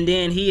 and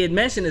then he had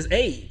mentioned his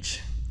age.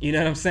 You know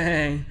what I'm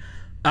saying?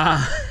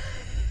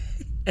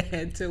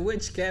 And to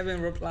which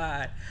Kevin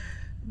replied,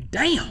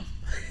 "Damn."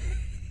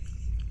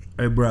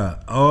 Hey,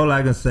 bruh, all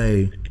I can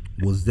say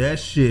was that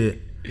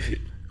shit,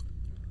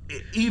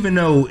 even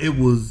though it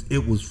was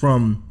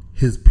from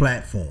his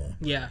platform.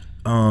 Yeah.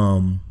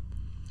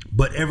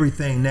 But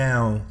everything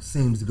now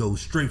seems to go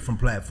straight from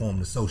platform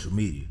to social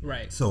media.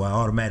 Right. So I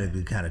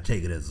automatically kind of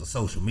take it as a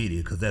social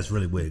media because that's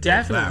really where it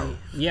Definitely. goes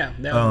viral. Yeah.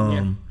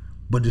 Yeah.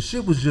 But the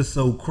shit was just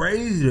so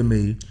crazy to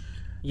me.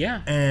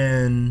 Yeah.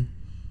 And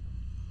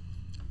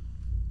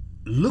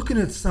looking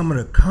at some of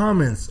the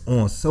comments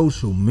on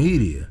social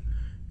media,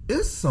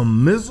 it's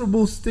some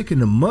miserable stick in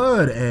the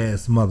mud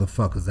ass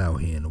motherfuckers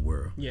out here in the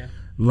world. Yeah.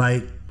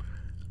 Like,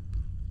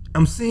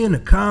 I'm seeing the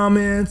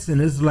comments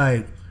and it's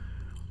like,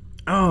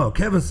 oh,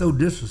 Kevin's so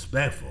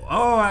disrespectful.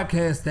 Oh, I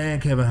can't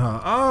stand Kevin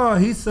Hart. Oh,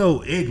 he's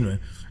so ignorant.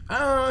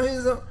 Oh,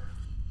 he's a...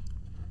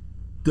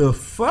 The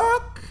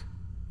fuck?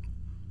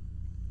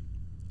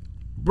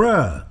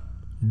 Bruh,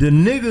 the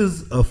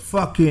nigga's a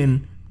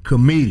fucking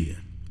comedian.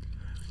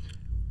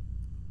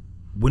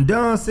 When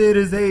Don said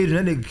his age,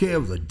 that nigga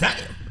Kev was like, damn.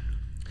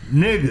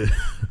 Nigga.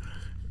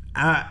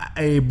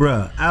 Hey,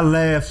 bruh, I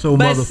laughed so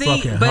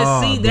motherfucking hard.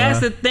 But see, that's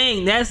bruh. the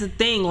thing. That's the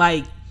thing.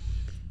 Like,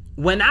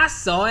 when I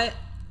saw it,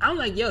 I'm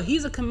like, yo,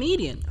 he's a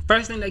comedian.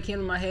 First thing that came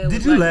to my head was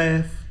Did you like,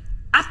 laugh?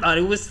 I thought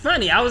it was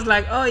funny. I was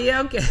like, oh,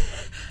 yeah, okay.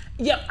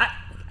 Yeah,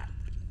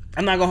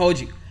 I'm not going to hold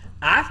you.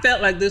 I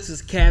felt like this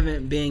was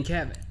Kevin being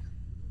Kevin.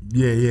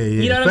 Yeah.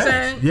 You know what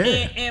I'm saying? Yeah.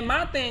 And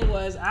my thing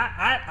was,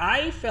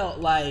 I felt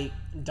like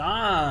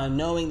Don,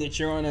 knowing that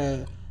you're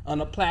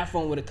on a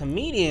platform with a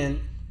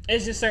comedian,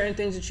 it's just certain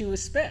things that you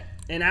expect.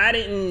 And I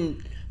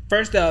didn't.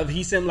 First off,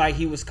 he seemed like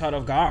he was caught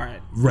off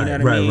guard. Right.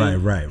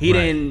 He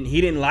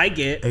didn't like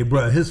it. Hey,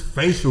 bro, his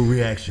facial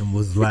reaction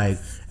was like,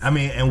 I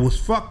mean, and what's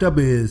fucked up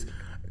is,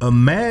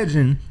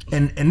 imagine,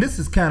 and this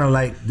is kind of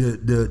like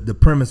the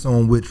premise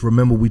on which,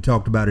 remember, we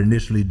talked about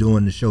initially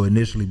doing the show,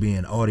 initially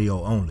being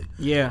audio only.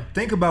 Yeah.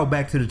 Think about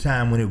back to the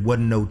time when it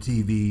wasn't no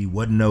TV,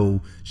 wasn't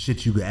no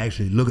shit you could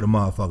actually look at a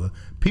motherfucker.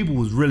 People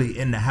was really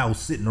in the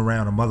house sitting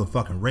around a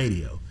motherfucking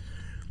radio,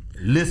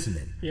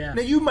 listening. Yeah.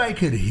 Now you might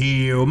could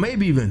hear or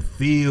maybe even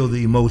feel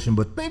the emotion,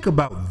 but think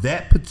about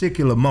that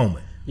particular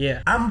moment.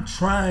 Yeah. I'm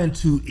trying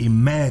to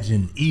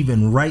imagine,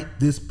 even right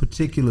this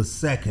particular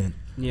second,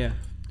 Yeah.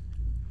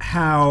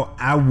 how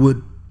I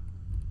would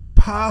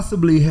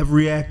possibly have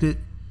reacted.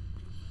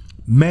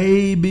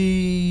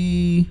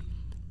 Maybe,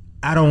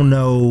 I don't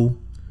know,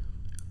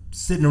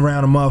 sitting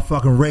around a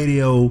motherfucking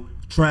radio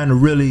trying to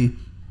really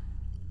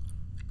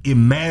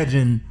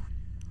imagine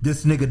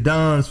this nigga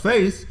Don's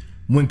face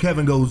when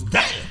Kevin goes,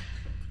 damn.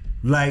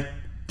 Like,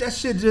 that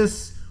shit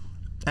just,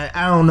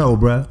 I don't know,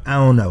 bruh. I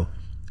don't know.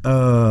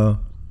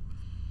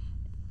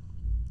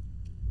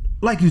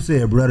 Like you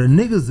said, brother,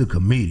 nigga's a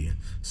comedian.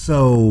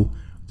 So,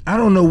 I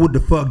don't know what the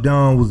fuck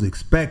Don was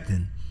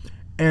expecting.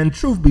 And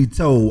truth be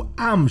told,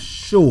 I'm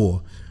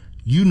sure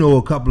you know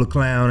a couple of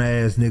clown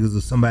ass niggas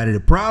or somebody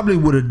that probably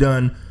would have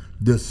done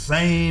the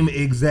same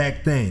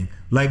exact thing.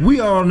 Like, we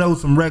all know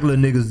some regular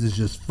niggas that's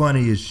just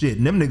funny as shit,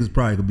 and them niggas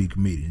probably could be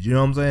comedians. You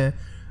know what I'm saying?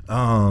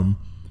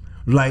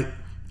 Like,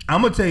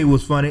 I'm gonna tell you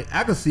what's funny.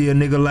 I could see a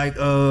nigga like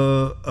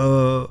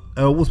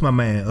what's my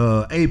man?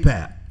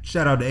 APAP.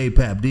 Shout out to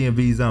APAP,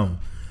 DMV Zone.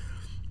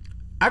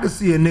 I could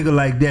see a nigga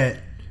like that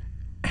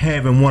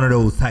having one of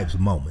those types of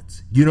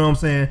moments. You know what I'm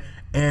saying?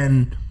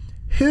 And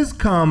his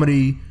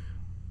comedy,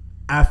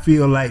 I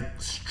feel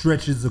like,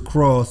 stretches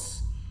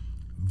across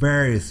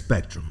various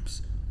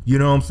spectrums. You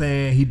know what I'm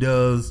saying? He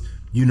does,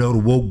 you know, the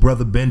woke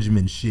Brother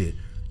Benjamin shit.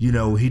 You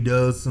know, he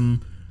does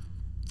some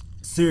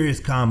serious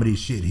comedy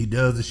shit. He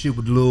does the shit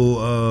with the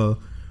little,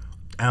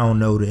 I don't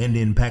know, the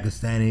Indian,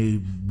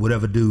 Pakistani,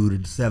 whatever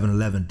dude, the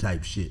 7-Eleven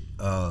type shit.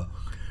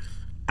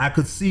 I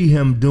could see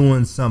him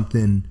doing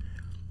something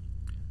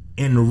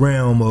in the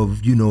realm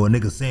of, you know, a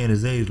nigga saying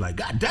his age, like,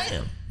 God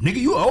damn, nigga,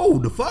 you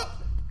old, the fuck?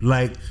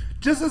 Like,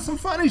 just as some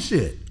funny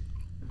shit.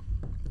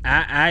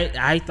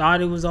 I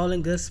thought it was all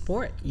in good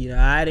sport. You know,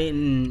 I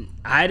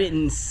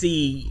didn't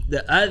see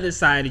the other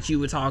side that you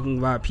were talking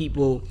about,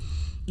 people,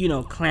 you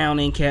know,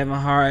 clowning Kevin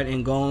Hart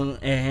and going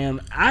at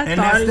him. And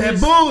that's that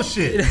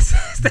bullshit.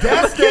 That's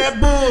that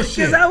bullshit.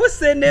 Because I was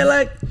sitting there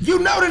like, you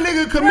know the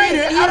nigga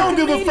comedian. Right, I don't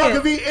give a comedian.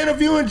 fuck if he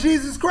interviewing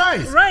Jesus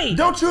Christ. Right.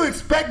 Don't you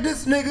expect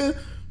this nigga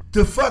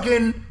to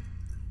fucking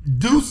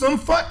do some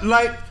fun?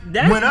 Like,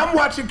 when I'm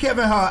watching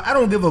Kevin Hart, I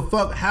don't give a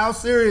fuck how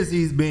serious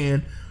he's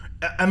being.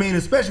 I mean,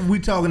 especially if we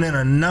talking in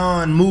a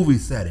non-movie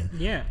setting.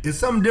 Yeah. It's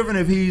something different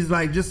if he's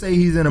like, just say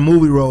he's in a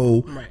movie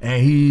role, right,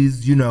 and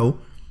he's, you know,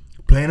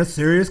 playing a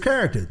serious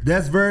character.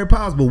 That's very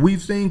possible.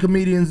 We've seen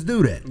comedians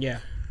do that. Yeah.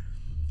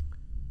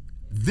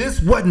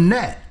 This wasn't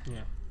that.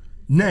 Yeah.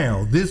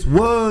 Now, this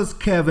was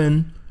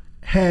Kevin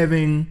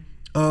having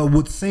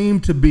what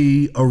seemed to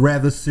be a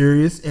rather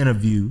serious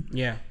interview.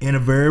 Yeah. In a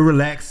very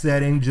relaxed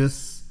setting,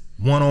 just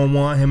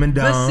one-on-one, him and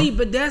Don.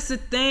 But that's the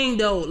thing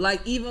though.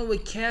 Like, even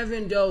with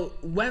Kevin though,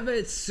 whether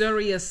it's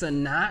serious or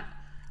not,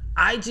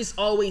 I just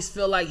always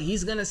feel like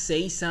he's gonna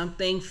say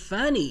something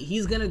funny.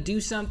 He's gonna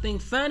do something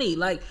funny.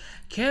 Like,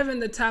 Kevin,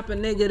 the type of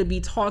nigga to be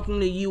talking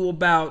to you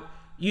about,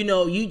 you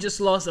know, you just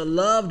lost a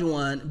loved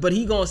one, but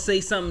he gonna say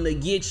something to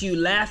get you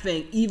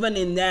laughing, even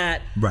in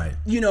that, right,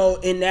 you know,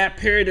 in that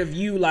period of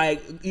you,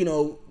 like, you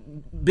know,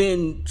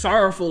 been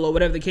sorrowful or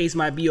whatever the case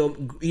might be, or,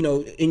 you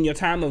know, in your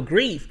time of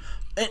grief.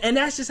 And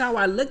that's just how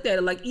I looked at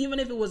it. Like, even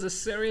if it was a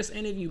serious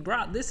interview,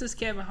 bro, this is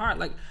Kevin Hart.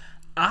 Like,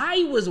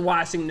 I was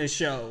watching the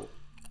show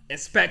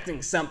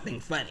expecting something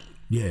funny.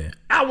 Yeah.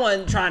 I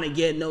wasn't trying to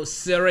get no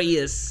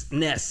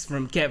seriousness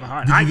from Kevin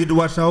Hart. Did you get to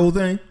watch the whole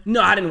thing?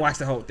 No, I didn't watch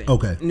the whole thing.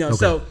 Okay. You know, okay.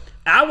 so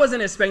I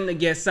wasn't expecting to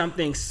get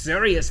something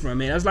serious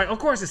from it. I was like, of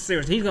course it's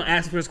serious. He's going to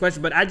ask me this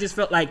question. But I just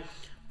felt like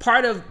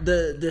part of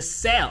the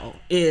sell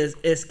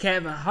is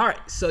Kevin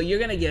Hart. So you're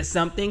going to get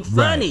something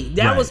funny.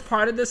 That was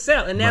part of the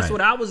sell. And that's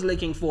what I was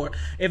looking for.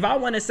 If I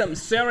wanted something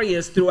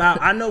serious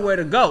throughout, I know where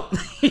to go.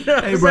 You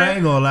know hey, bro, I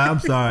ain't gonna lie. I'm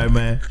sorry,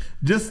 man.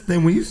 Just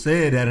think when you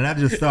said that, and I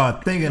just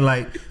started thinking,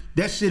 like,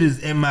 that shit is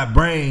in my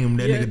brain.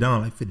 That nigga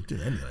Don, like, 52.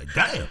 That nigga, like,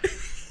 damn.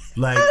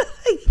 Like,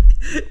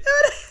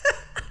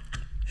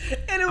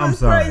 and it was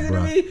crazy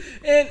to me.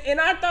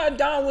 And I thought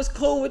Don was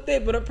cool with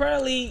it, but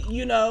apparently,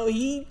 you know,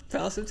 he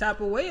felt some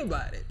type of way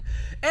about it.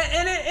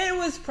 And it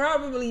was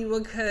probably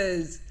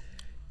because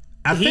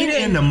I think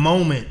in the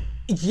moment,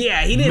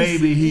 yeah, he didn't.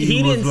 Maybe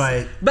he was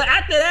like. But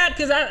after that,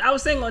 because I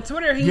was saying on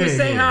Twitter, he was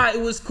saying how it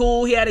was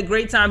cool. He had a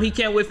great time. He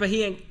can't wait for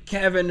he and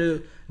Kevin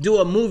to do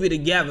a movie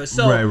together.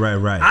 So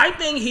right. I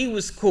think he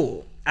was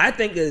cool. I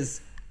think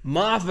it's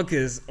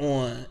motherfuckers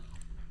on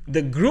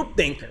the group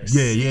thinkers.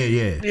 Yeah.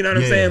 You know what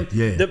I'm saying?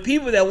 Yeah. The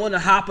people that want to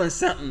hop on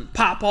something,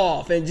 pop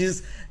off, and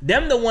just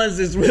them the ones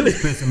that's really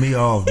pissing me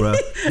off, bro.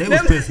 They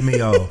was pissing me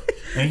off.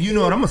 And you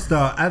know what? I'm gonna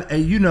start.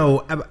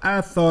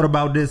 I thought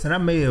about this, and I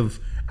may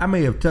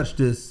have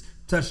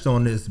touched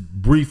on this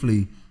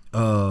briefly.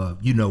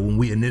 You know, when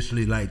we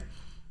initially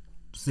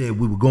said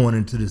we were going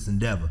into this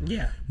endeavor.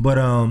 Yeah. But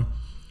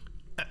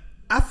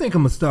I think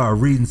I'm gonna start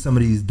reading some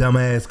of these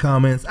dumbass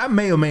comments. I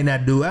may or may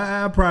not do.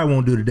 I probably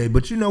won't do today.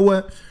 But you know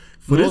what?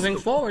 Moving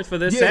forward for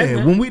this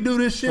segment. When we do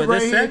this shit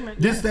right here,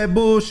 that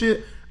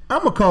bullshit, I'm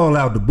gonna call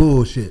out the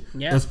bullshit.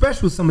 Yeah.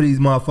 Especially with some of these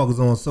motherfuckers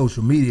on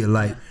social media.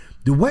 Like,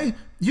 the way,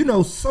 you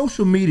know,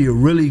 social media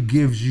really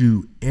gives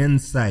you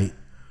insight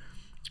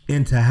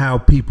into how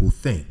people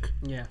think.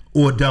 Yeah.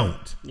 Or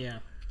don't. Yeah.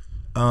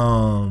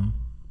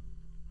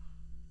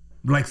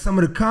 Like, some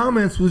of the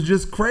comments was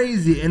just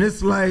crazy. And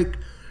it's like,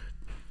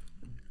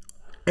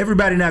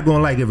 everybody not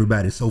gonna like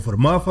everybody. So for the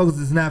motherfuckers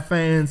that's not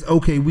fans,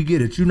 okay, we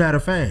get it. You're not a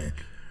fan.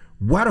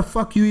 Why the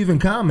fuck you even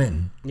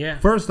commenting? Yeah.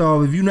 First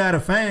off, if you're not a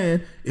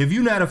fan,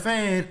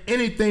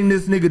 anything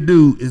this nigga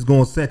do is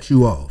gonna set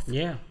you off.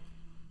 Yeah.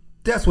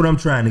 That's what I'm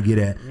trying to get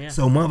at. Yeah.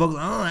 So motherfuckers,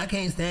 I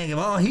can't stand him.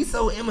 Oh, he's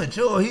so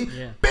immature.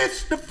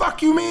 Bitch, the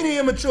fuck you mean he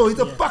immature? He's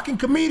a fucking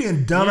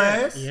comedian,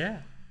 dumbass. Yeah.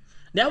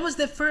 That was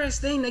the first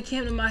thing that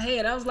came to my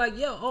head. I was like,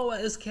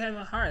 it's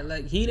Kevin Hart.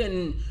 Like, he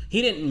didn't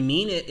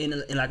mean it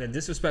in like a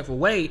disrespectful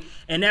way.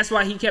 And that's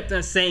why he kept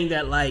on saying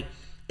that, like,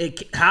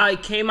 how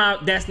it came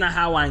out, that's not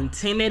how I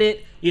intended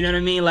it. You know what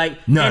I mean?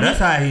 Like, no, that's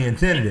how he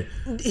intended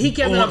it. He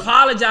kept on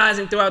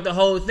apologizing throughout the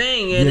whole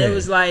thing, and it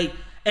was like,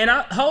 and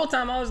the whole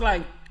time I was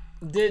like,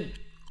 did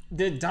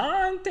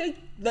Don take,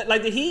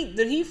 like,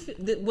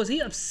 was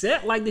he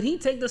upset? Like, did he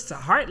take this to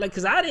heart? Like,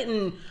 because I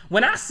didn't,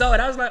 when I saw it,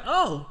 I was like,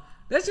 oh,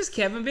 that's just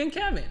Kevin being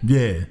Kevin.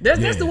 Yeah.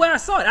 That's the way I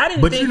saw it. I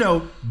didn't. But think, you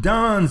know,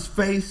 Don's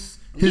face,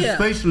 his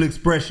facial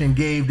expression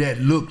gave that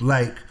look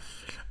like,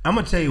 I'm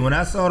gonna tell you, when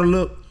I saw the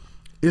look,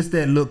 it's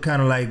that look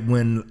kind of like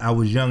when I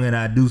was young and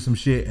I do some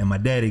shit and my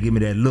daddy give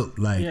me that look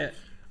like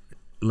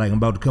I'm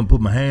about to come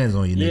put my hands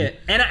on you, nigga.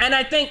 Yeah, and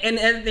I think, and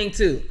the other thing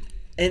too,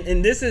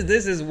 and this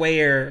is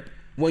where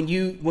when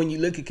you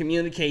look at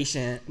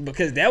communication,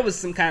 because there was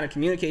some kind of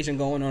communication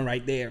going on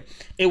right there.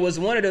 It was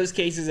one of those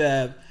cases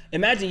of,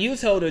 imagine you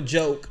told a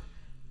joke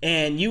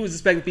and you was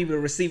expecting people to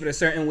receive it a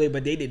certain way,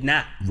 but they did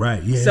not.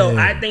 Right, yeah. So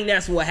I think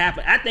that's what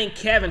happened. I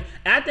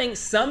think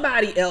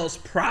somebody else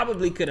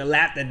probably could have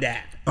laughed at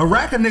that. A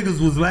rack of niggas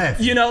was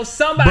laughing. You know,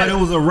 somebody. But it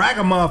was a rack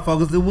of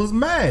motherfuckers that was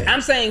mad.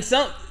 I'm saying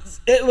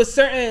it was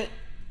certain,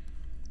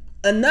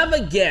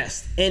 another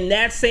guest in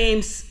that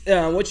same,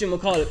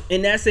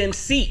 in that same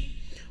seat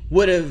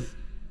would have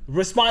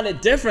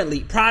responded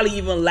differently, probably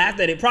even laughed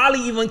at it,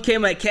 probably even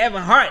came at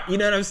Kevin Hart, you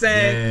know what I'm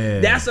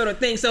saying? That sort of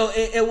thing. So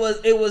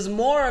it was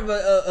more of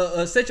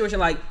a situation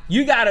like,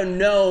 you gotta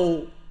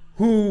know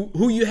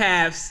who you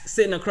have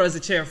sitting across the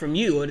chair from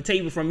you or the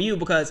table from you,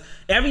 because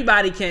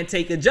everybody can't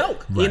take a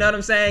joke. You know what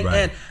I'm saying? Right.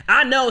 And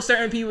I know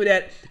certain people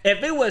that,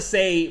 if it was,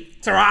 say,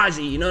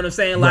 Taraji, you know what I'm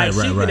saying? Like,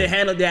 she could have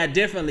handled that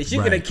differently. She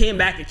could have came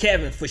back at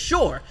Kevin for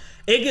sure.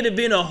 It could have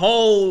been a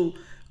whole,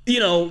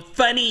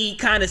 funny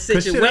kind of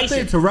situation. I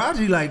think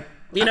Taraji, like,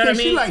 you know what I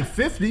mean? She like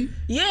 50.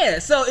 Yeah,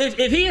 so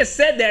if he had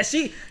said that,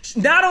 she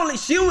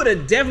would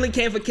have definitely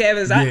came for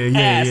Kevin's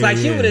ass. Like,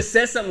 she would have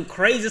said something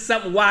crazy,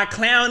 something wild,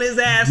 clown his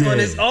ass on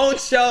his own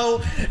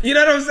show. You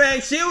know what I'm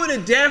saying? She would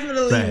have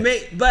definitely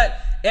made,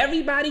 but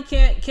everybody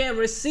can't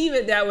receive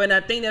it that way, and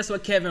I think that's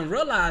what Kevin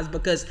realized,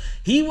 because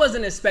he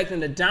wasn't expecting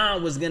that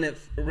Don was gonna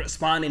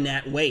respond in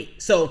that way.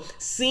 So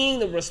seeing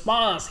the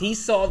response, he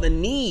saw the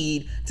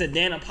need to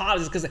then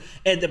apologize, because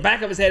at the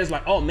back of his head is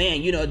like, oh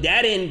man,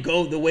 that didn't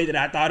go the way that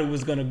I thought it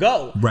was gonna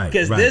go. Right.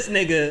 Because this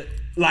nigga,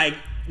 like,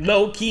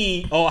 low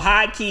key or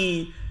high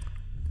key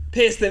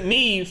pissed at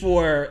me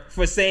for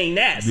saying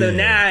that. So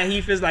now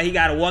he feels like he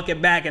got to walk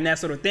it back and that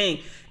sort of thing.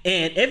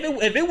 And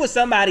if it was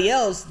somebody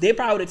else, they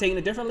probably would have taken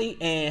it differently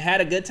and had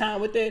a good time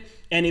with it,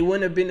 and it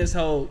wouldn't have been this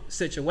whole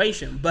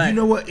situation. But you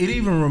know what? It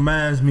even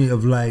reminds me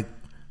of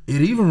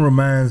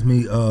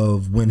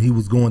when he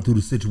was going through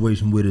the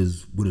situation with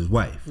his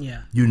wife.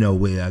 Yeah. You know,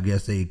 where I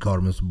guess they called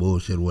him some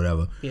bullshit or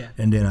whatever. Yeah.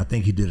 And then I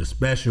think he did a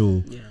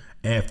special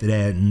after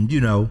that, and you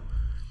know,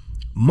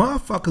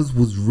 motherfuckers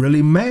was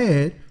really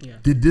mad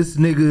that this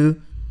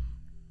nigga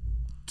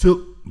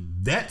took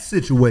that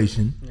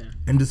situation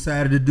and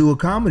decided to do a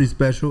comedy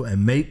special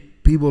and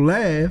make people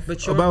laugh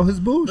about his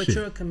bullshit. But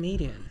you're a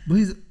comedian. But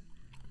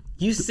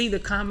you see the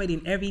comedy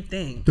in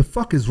everything. The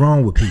fuck is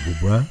wrong with people,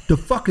 bruh? The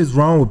fuck is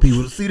wrong with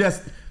people? See, that's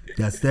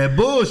that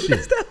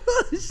bullshit.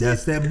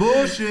 That's that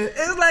bullshit.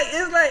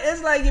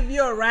 It's like if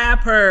you're a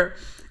rapper,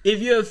 if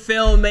you're a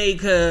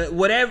filmmaker,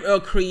 whatever, or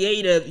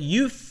creative,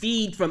 you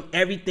feed from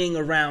everything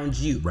around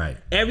you. Right.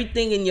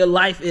 Everything in your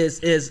life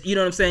is you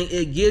know what I'm saying?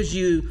 It gives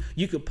you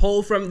could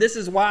pull from. This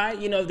is why,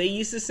 you know, they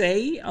used to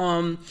say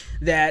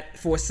that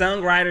for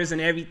songwriters and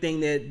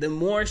everything, that the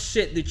more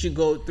shit that you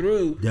go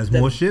through,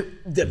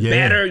 the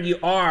better you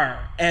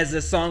are as a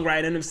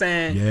songwriter. You know what I'm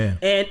saying?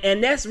 Yeah.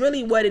 And that's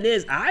really what it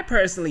is. I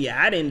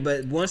didn't,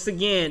 but once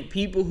again,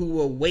 people who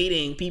were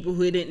waiting, people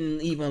who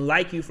didn't even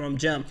like you from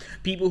jump,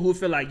 people who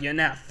feel like you're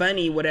not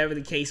funny, whatever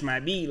the case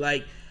might be,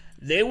 like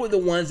they were the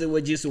ones that were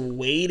just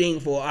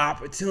waiting for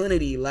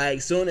opportunity. Like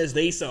soon as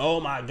they saw, oh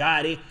my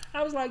God,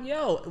 I was like,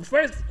 yo,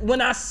 first when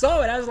I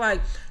saw it, I was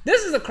like,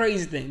 this is a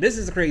crazy thing. This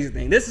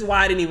is why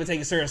I didn't even take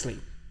it seriously.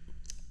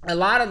 A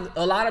lot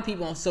of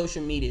people on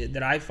social media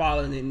that I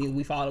follow and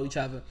we follow each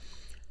other,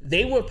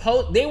 they were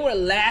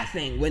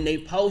laughing when they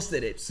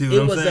posted it.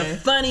 It was a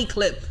funny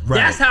clip. Right.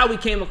 That's how we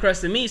came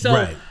across to me.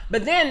 So,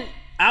 but then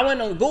I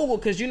went on Google,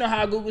 because you know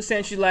how Google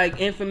sends you like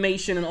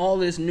information and all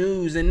this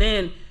news, and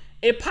then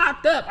it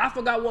popped up. I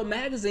forgot what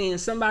magazine.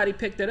 Somebody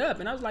picked it up,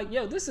 and I was like,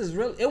 "Yo, this is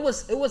real." It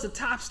was a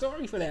top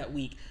story for that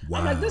week. Wow.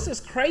 I'm like, "This is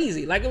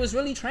crazy!" Like it was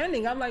really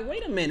trending. I'm like,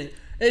 "Wait a minute,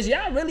 is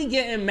y'all really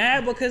getting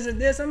mad because of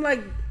this?" I'm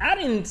like, I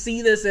didn't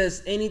see this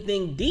as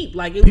anything deep.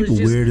 Like it was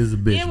just weird as a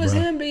bitch. It was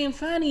him being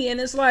funny, and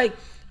it's like,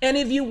 and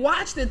if you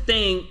watch the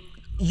thing,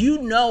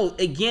 you know,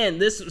 again,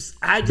 that's a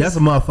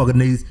motherfucker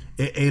needs.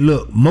 Hey,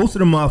 look, most of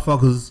the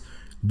motherfuckers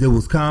that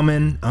was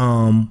common,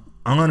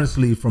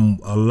 honestly, from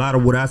a lot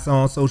of what I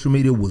saw on social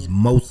media, was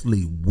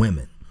mostly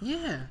women.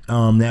 Yeah.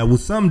 Now with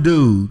some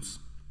dudes,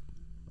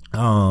 it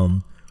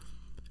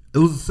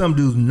was some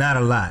dudes, not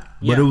a lot,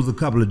 but it was a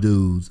couple of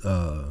dudes,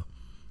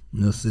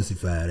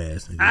 sissified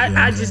ass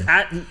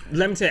niggas.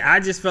 Let me tell you, I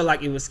just felt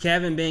like it was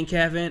Kevin being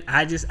Kevin.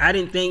 I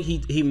didn't think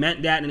he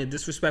meant that in a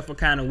disrespectful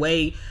kind of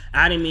way.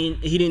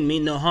 He didn't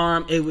mean no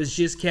harm. It was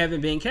just Kevin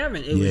being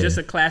Kevin. It was just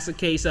a classic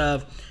case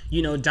of,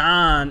 you know,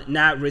 Don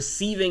not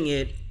receiving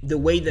it the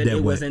way that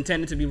it was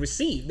intended to be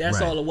received. That's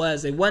all it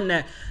was. It wasn't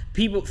that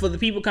for the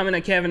people coming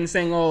at Kevin and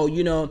saying, oh,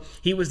 you know,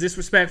 he was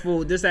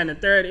disrespectful, this, that, and the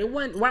third. It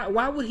wasn't.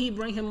 Why would he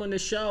bring him on the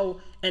show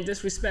and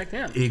disrespect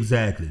him?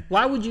 Exactly.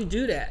 Why would you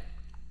do that?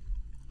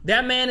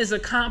 That man is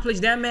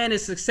accomplished. That man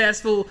is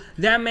successful.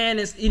 That man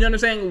is, you know what I'm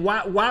saying?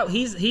 Why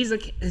he's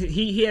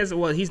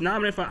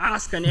nominated for an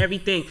Oscar and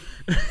everything.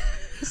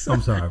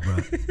 I'm sorry, bro.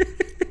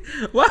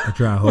 I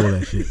try to hold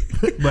that shit,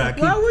 but I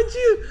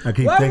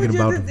keep thinking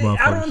about the motherfucking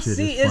shit. I don't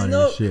see. It's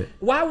no. Shit.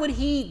 Why would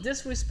he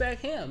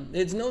disrespect him?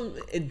 It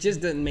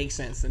just doesn't make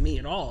sense to me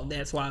at all.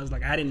 That's why I was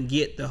like, I didn't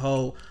get the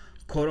whole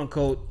quote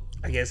unquote.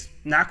 I guess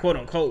not quote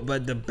unquote,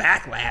 but the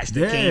backlash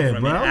that came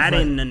from it. I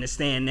didn't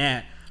understand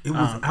that. It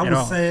was. I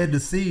was sad to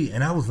see,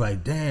 and I was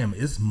like, damn.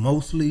 It's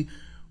mostly.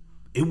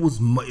 It was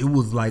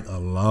like a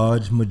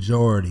large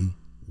majority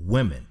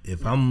women.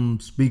 If I'm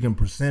speaking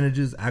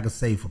percentages, I could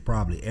say for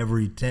probably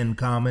every 10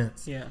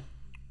 comments,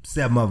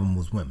 7 of them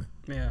was women.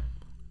 Yeah.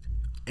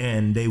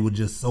 And they were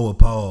just so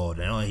appalled,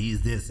 and oh,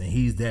 he's this and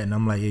he's that, and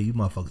I'm like, yeah, you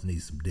motherfuckers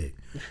need some dick.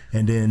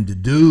 And then the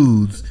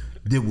dudes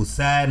that was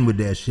siding with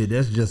that shit,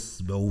 that's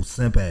just old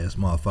simp ass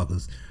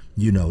motherfuckers.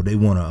 You know, they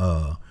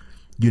wanna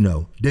you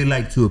know, they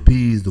like to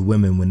appease the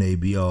women when they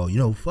be all, you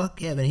know, fuck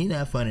Kevin, he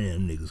not funny.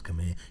 Them niggas come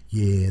in,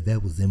 yeah,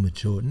 that was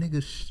immature.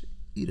 Niggas,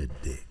 eat a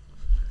dick.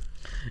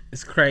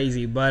 It's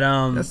crazy, but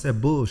that's that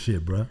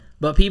bullshit, bro.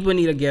 But people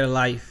need to get a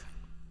life.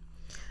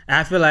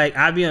 I feel like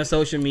I be on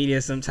social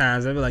media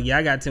sometimes. I be like,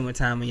 y'all got too much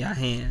time on y'all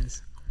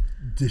hands.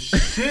 The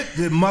shit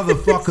that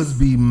motherfuckers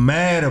be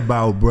mad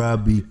about, bro,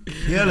 be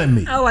killing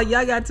me. I'm like,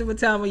 y'all got too much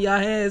time on y'all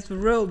hands for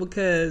real,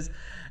 because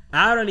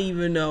I don't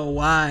even know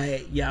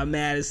why y'all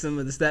mad at some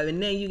of the stuff.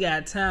 And then you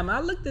got time. I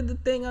looked at the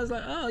thing. I was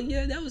like, oh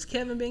yeah, that was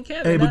Kevin being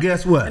Kevin. Hey, but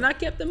guess what? And I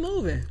kept it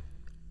moving.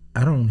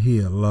 I don't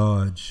hear a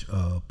large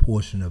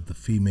portion of the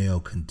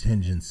female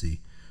contingency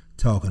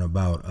talking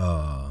about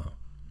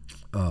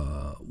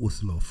what's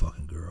the little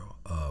fucking girl,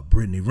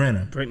 Brittany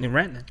Renner,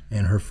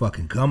 and her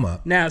fucking come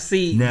up. Now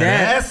see,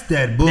 that's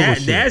that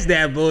bullshit. That's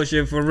that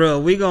bullshit for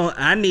real.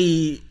 I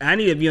need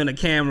to be on the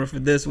camera for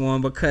this one,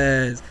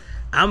 because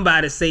I'm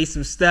about to say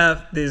some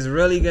stuff that's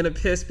really gonna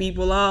piss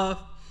people off.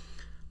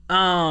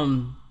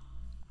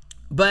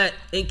 But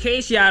in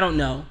case y'all don't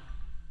know,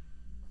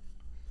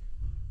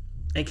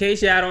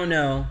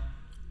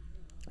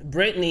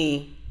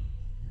 Brittany,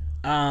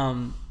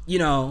 you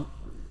know,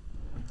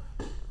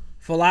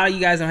 for a lot of you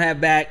guys don't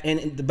have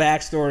in the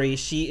backstory,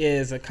 she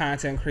is a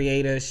content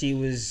creator. She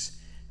was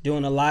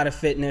doing a lot of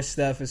fitness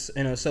stuff,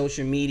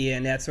 social media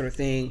and that sort of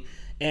thing.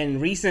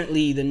 And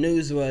recently the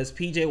news was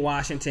PJ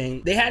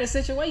Washington, they had a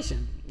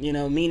situation,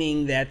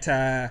 meaning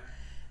that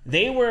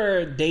they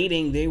were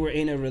dating, they were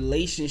in a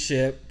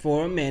relationship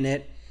for a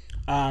minute.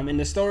 And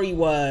the story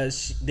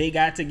was they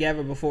got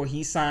together before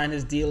he signed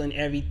his deal and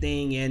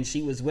everything, and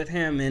she was with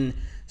him, and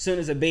as soon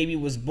as a baby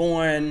was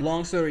born,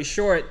 long story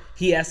short,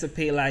 he has to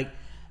pay like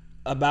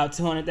about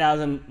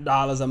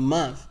 $200,000 a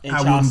month in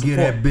child support. I wouldn't give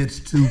that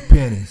bitch 2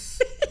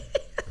 pennies.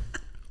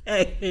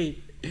 Hey,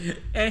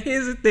 and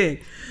here's the thing.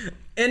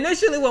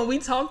 Initially, when we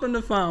talked on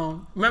the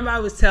phone, remember I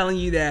was telling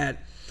you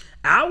that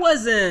I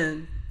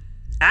wasn't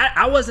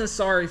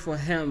sorry for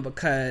him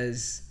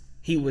because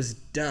he was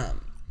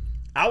dumb.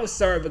 I was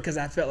sorry because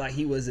I felt like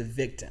he was a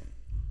victim.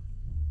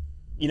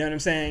 You know what I'm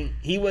saying?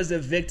 He was a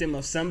victim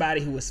of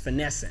somebody who was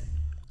finessing.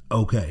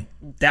 Okay.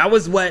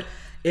 That's what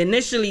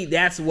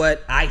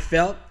I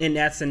felt in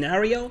that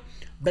scenario.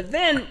 But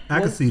then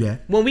I can see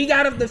that. When we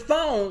got off the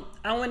phone,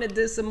 I went and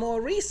did some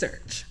more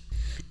research.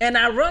 And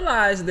I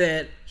realized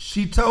that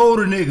she told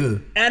a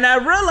nigga. And I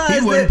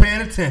realized he wasn't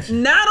paying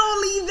attention. Not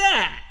only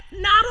that,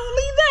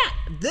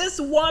 this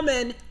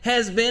woman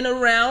has been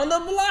around the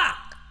block.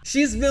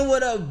 She's been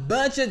with a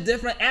bunch of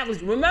different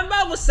athletes. Remember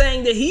I was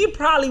saying that he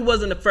probably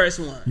wasn't the first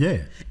one.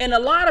 Yeah. And a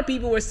lot of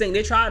people were saying,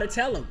 they tried to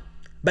tell him,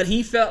 but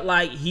he felt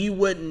like he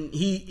wouldn't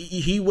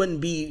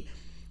be,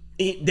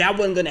 that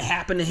wasn't going to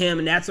happen to him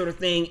and that sort of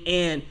thing.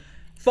 And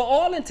for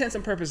all intents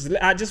and purposes,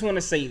 I just want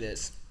to say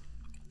this.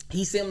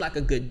 He seemed like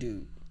a good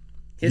dude.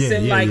 He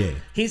seemed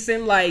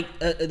like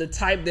the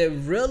type that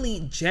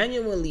really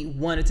genuinely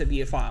wanted to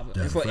be a father.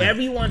 That's and for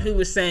everyone who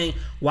was saying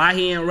why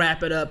he didn't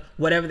wrap it up,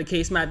 whatever the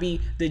case might be,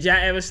 did y'all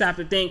ever stop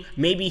to think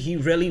maybe he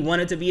really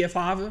wanted to be a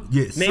father?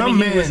 Yeah, maybe some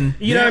men,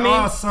 there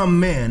are some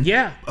men,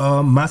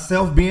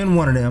 myself being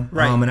one of them,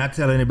 right. And I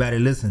tell anybody,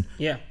 listen,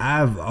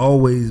 I've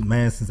always,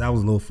 since I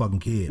was a little fucking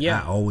kid,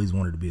 I always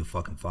wanted to be a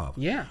fucking father.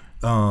 Yeah.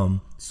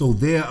 So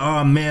there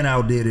are men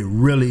out there that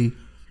really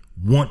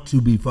want to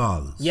be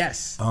fathers.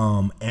 Yes.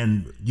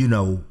 And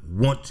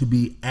want to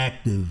be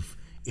active,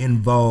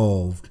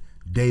 involved,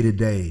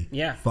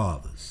 day-to-day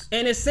fathers.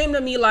 And it seemed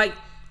to me like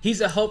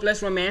he's a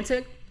hopeless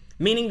romantic,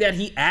 meaning that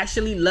he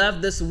actually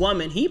loved this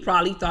woman. He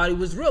probably thought it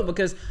was real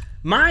because,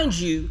 mind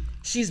you,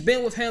 she's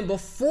been with him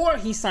before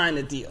he signed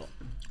the deal.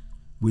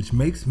 Which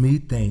makes me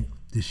think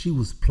that she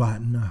was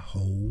plotting the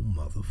whole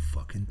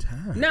motherfucking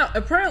time. Now,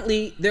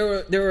 apparently,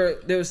 there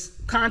was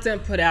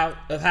content put out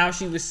of how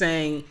she was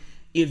saying,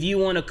 if you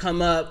want to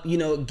come up,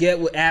 get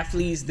with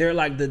athletes, they're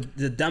like the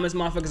dumbest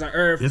motherfuckers on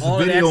earth. There's all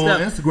a video of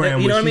that on stuff.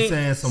 Instagram where she's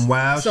saying some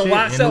wild shit in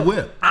the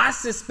whip. I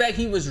suspect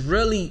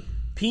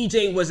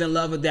PJ was in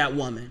love with that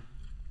woman.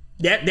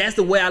 That's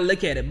the way I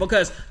look at it.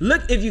 Because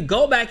look, if you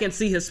go back and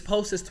see his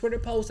posts, his Twitter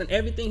posts and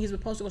everything he's been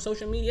posting on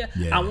social media,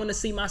 I want to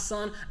see my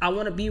son. I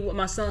want to be with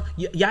my son.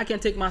 Y'all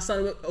can't take my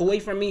son away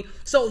from me.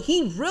 So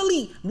he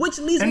really, which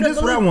leads me to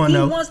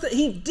believe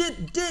he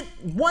did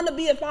want to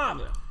be a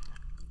father.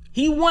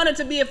 He wanted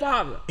to be a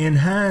father. In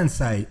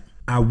hindsight,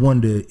 I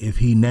wonder if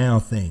he now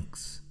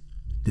thinks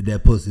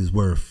that pussy's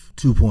worth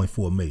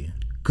 $2.4 million.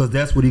 Because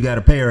that's what he got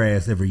to pay her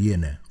ass every year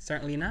now.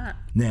 Certainly not.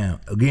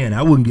 Now, again,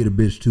 I wouldn't get a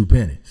bitch 2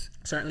 pennies.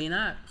 Certainly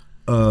not.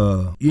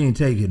 You ain't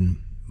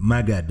taking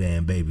my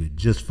goddamn baby.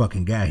 Just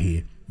fucking got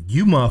here.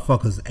 You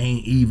motherfuckers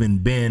ain't even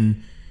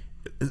been...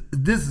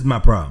 This is my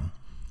problem.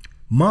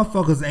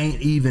 Motherfuckers ain't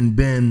even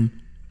been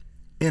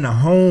in a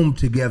home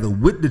together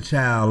with the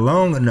child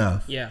long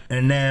enough. Yeah.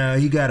 And now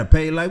he got to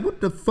pay. Like,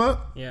 what the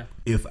fuck? Yeah.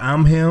 If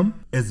I'm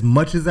him, as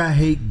much as I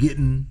hate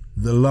getting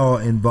the law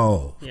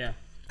involved,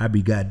 I'd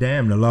be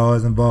goddamn, the law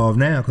is involved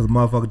now because the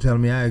motherfucker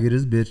telling me I gotta get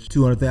this bitch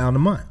 $200,000 a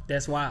month.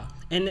 That's wild.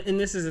 And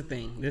this is the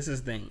thing. This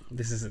is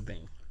the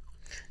thing.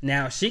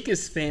 Now, she could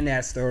spin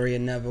that story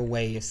another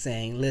way of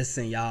saying,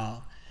 listen,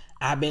 y'all,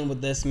 I've been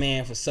with this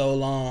man for so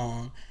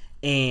long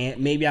and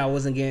maybe I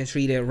wasn't getting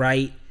treated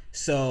right.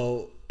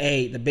 So,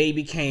 hey, the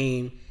baby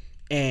came,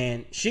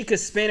 and she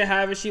could spin it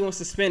however she wants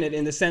to spin it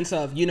in the sense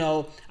of,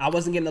 I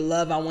wasn't getting the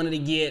love I wanted to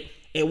get.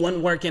 It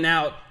wasn't working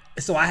out,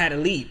 so I had to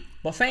leave.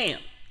 But fam,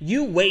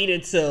 you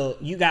waited till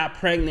you got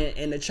pregnant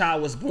and the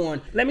child was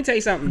born. Let me tell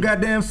you something.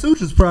 Goddamn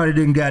sutures probably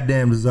didn't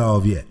goddamn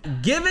dissolve yet.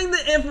 Giving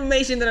the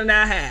information that I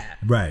now have,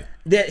 right,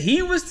 that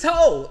he was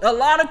told, a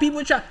lot of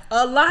people try,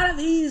 a lot of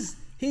his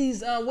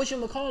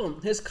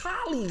whatchamacallem, his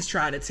colleagues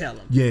try to tell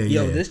him,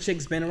 this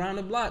chick's been around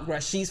the block,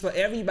 right? She's for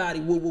everybody,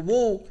 woo woo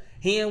woo.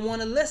 He didn't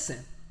want to listen,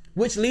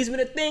 which leads me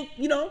to think,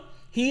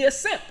 he a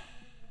simp,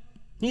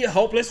 he a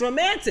hopeless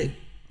romantic.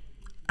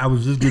 I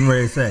was just getting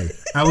ready to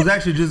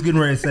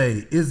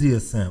say, is he a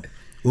simp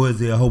or is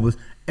he a hopeless?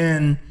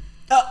 And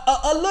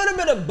A little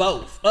bit of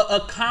both,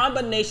 a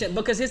combination.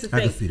 Because here's the thing: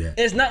 I can see that.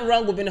 there's nothing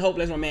wrong with being a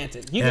hopeless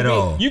romantic. You At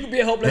all. You can be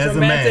a hopeless As a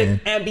romantic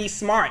man. and be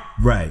smart,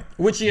 Right.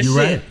 which is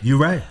You're shit. right. You're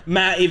right.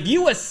 Now, if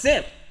you a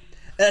simp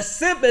is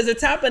the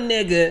type of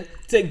nigga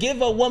to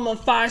give a woman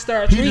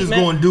 5-star He treatment. just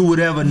gonna do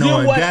whatever,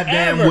 knowing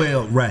goddamn whatever.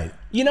 well. Right.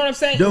 You know what I'm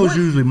saying? Those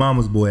usually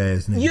mama's boy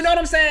ass niggas. You know what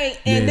I'm saying?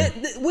 And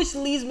Yeah. which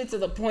leads me to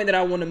the point that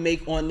I want to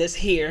make on this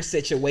here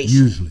situation.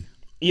 Usually.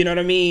 You know what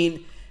I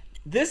mean?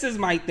 This is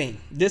my thing.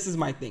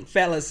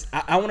 Fellas,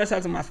 I want to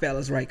talk to my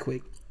fellas right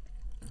quick.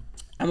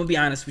 I'm going to be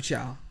honest with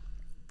y'all.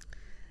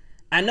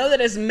 I know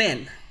that as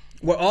men,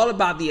 we're all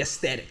about the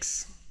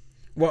aesthetics.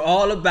 We're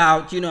all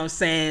about, you know what I'm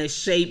saying,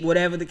 shape,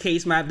 whatever the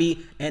case might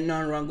be, and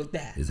nothing wrong with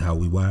that. It's how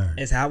we wire.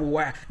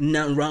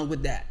 Nothing wrong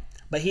with that.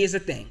 But here's the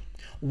thing.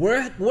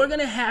 We're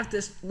gonna have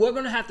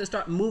to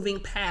start moving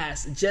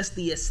past just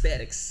the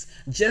aesthetics,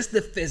 just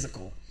the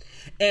physical.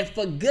 And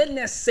for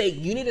goodness sake,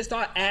 you need to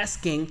start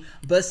asking,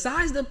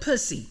 besides the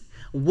pussy,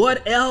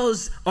 what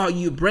else are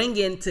you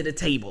bringing to the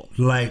table?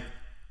 Like,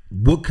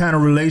 what kind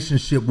of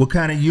relationship, what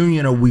kind of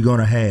union are we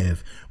gonna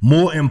have?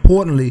 More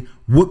importantly,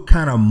 what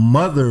kind of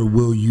mother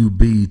will you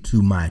be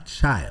to my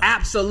child?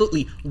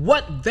 Absolutely.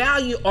 What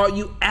value are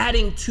you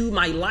adding to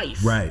my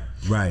life? Right.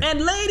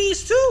 And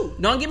ladies too.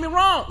 Don't get me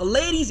wrong.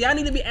 Ladies, y'all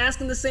need to be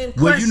asking the same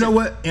question. Well, you know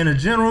what? In a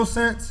general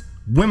sense,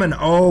 women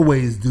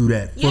always do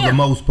that for the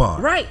most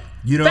part. Right.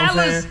 You know what I'm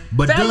saying?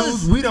 But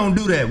dudes, we don't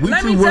do that. We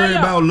too worried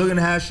about looking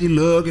how she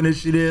look and if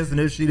she this and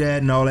if she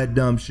that and all that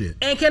dumb shit.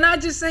 And can I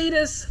just say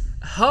this?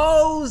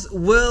 Hoes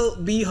will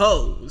be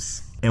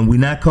hoes. And we're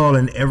not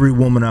calling every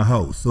woman a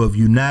hoe. So if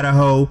you're not a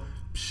hoe,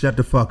 shut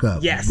the fuck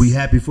up. Yes. We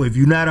happy for. If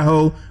you're not a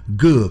hoe,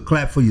 good.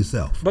 Clap for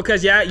yourself.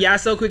 Because y'all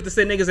so quick to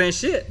say niggas ain't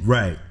shit.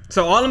 Right.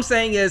 So all I'm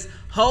saying is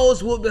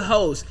hoes will be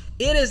hoes.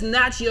 It is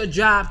not your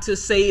job to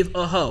save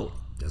a hoe.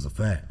 That's a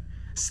fact.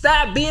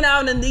 Stop being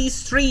out in these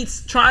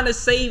streets trying to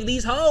save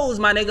these hoes,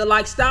 my nigga.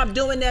 Like, stop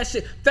doing that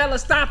shit. Fella,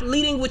 stop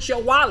leading with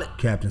your wallet.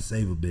 Captain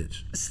Save a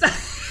Bitch. Stop.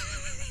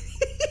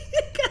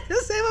 Captain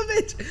Save a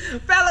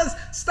Bitch. Fellas,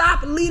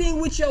 stop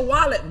leading with your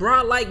wallet,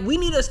 bro. Like, we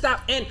need to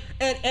stop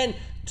and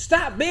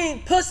stop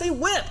being pussy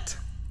whipped.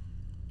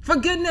 For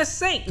goodness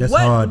sake. That's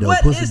hard, though.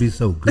 Pussy be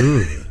so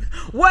good.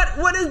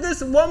 What is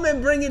this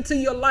woman bringing to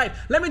your life?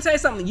 Let me tell you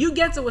something. You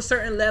get to a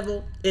certain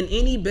level in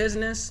any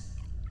business,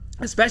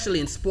 especially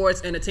in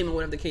sports, entertainment,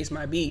 whatever the case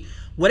might be,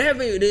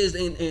 whatever it is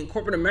in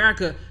corporate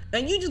America,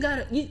 and you just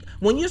gotta,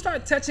 when you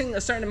start touching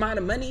a certain amount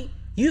of money,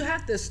 you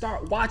have to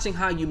start watching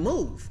how you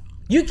move.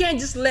 You can't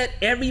just let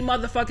every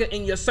motherfucker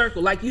in your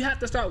circle, like, you have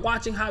to start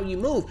watching how you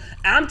move.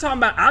 I'm talking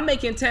about, I'm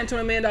making $10,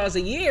 $20 million a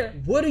year.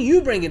 What are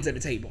you bringing to the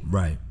table?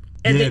 Right.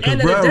 At yeah, the end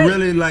because of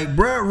the day,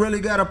 bruh really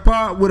got a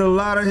part with a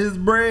lot of his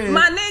bread.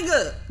 my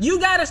nigga, you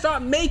gotta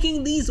start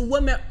making these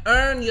women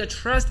earn your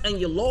trust and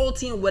your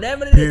loyalty and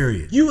whatever it is.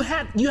 Period. You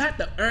have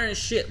to earn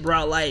shit,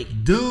 bro.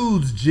 Like,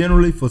 dudes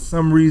generally, for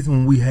some reason,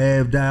 when we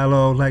have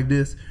dialogue like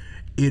this,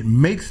 it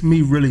makes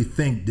me really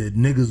think that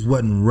niggas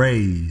wasn't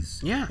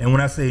raised. Yeah. And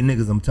when I say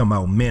niggas, I'm talking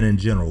about men in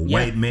general. Yeah.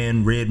 White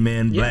men, red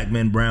men, Yeah. black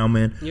men, brown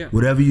men. Yeah.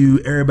 Whatever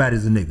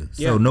everybody's a nigga.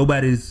 So Yeah.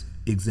 nobody's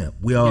exempt.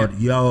 We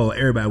all,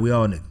 everybody, we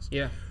all niggas.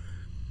 yeah.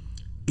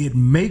 It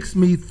makes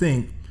me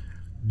think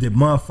that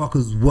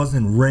motherfuckers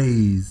wasn't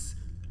raised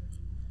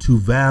to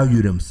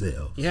value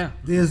themselves. Yeah.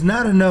 There's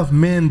not enough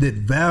men that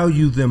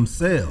value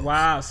themselves.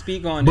 Wow,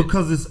 speak on it.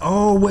 Because it's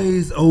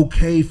always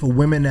okay for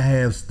women to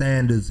have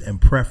standards and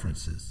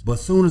preferences. But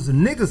as soon as a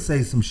nigga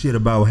say some shit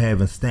about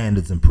having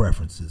standards and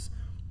preferences,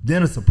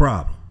 then it's a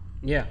problem.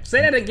 Yeah.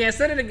 Say that again.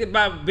 Say that again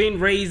about being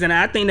raised, and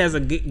I think that's a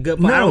good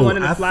point. I don't want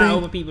it to fly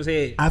over people's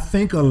heads. I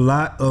think a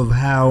lot of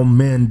how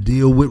men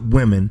deal with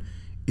women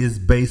is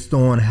based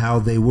on how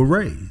they were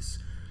raised.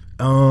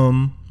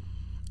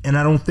 And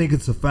I don't think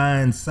it's a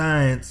fine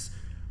science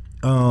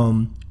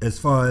as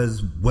far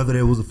as whether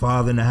there was a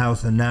father in the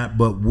house or not.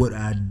 But what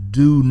I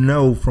do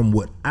know from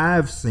what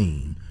I've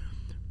seen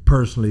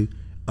personally,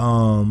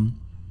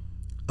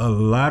 a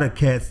lot of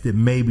cats that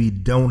maybe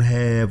don't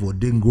have or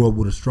didn't grow up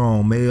with a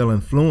strong male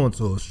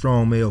influence or a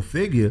strong male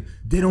figure,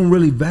 they don't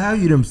really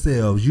value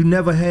themselves. You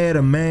never had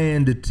a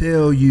man to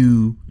tell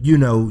you,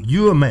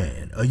 you're a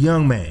man, a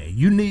young man.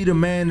 You need a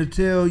man to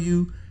tell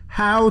you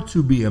how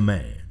to be a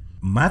man.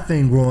 My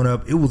thing growing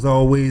up, it was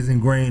always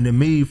ingrained in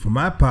me from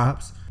my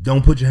pops,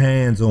 don't put your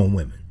hands on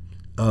women.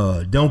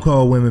 Don't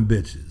call women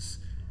bitches.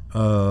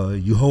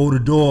 You hold a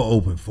door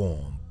open for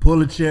them.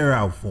 Pull a chair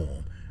out for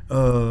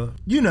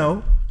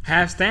them.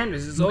 Have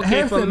standards. It's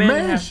okay for men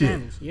to have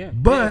standards. Yeah.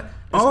 But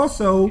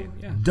also,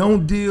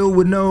 don't deal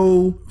with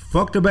no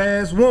fucked up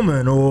ass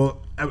woman. Or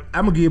I'm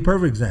gonna give you a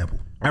perfect example.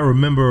 I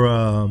remember,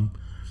 I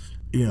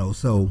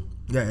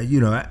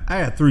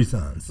had 3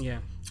 sons. Yeah.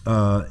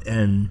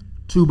 And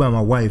 2 by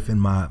my wife,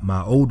 and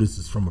my oldest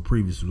is from a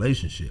previous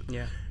relationship.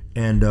 Yeah.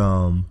 And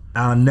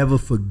I'll never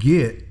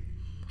forget.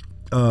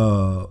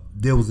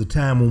 There was a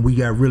time when we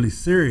got really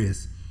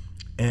serious,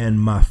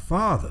 and my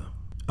father.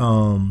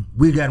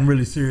 We had gotten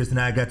really serious, and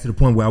I got to the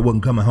point where I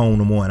wasn't coming home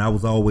no more, and I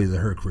was always at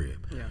her crib.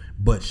 Yeah. Yeah.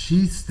 But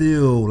she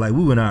still, like,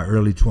 we were in our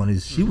early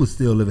 20s. She was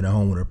still living at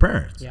home with her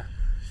parents. Yeah.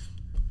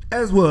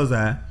 As was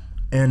I.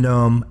 And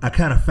I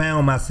kind of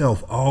found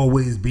myself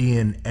always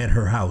being at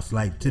her house,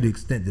 like, to the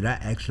extent that I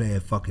actually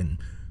had fucking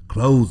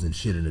clothes and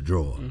shit in the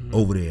drawer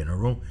over there in her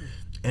room.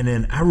 And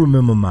then I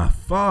remember my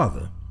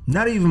father,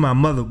 not even my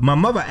mother. My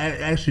mother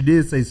actually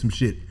did say some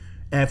shit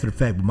after the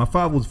fact, but my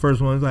father was the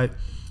first one. He was like,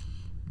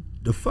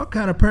 the fuck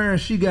kind of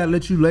parents she got to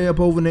let you lay up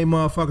over in their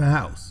motherfucking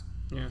house?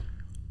 Yeah.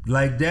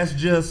 Like, that's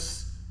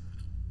just,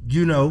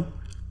 you know,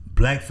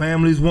 black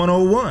families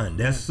 101.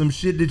 That's some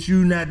shit that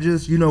you not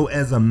just, you know,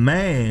 as a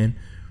man,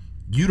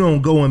 you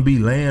don't go and be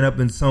laying up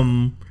in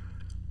some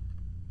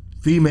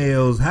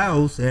female's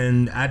house,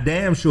 and I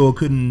damn sure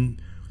couldn't,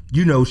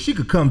 you know, she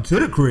could come to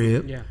the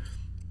crib,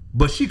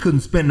 but she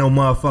couldn't spend no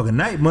motherfucking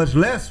night, much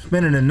less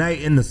spending the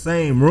night in the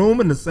same room,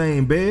 in the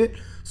same bed.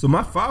 So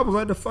my father was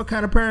like, the fuck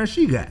kind of parents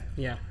she got?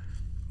 Yeah.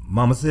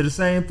 Mama said the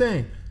same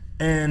thing.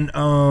 And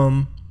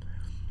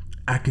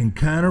I can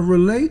kind of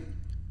relate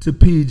to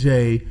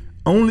PJ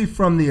only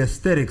from the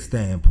aesthetic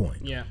standpoint.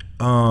 Yeah.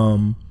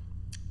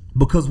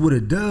 Because what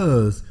it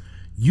does,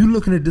 you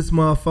looking at this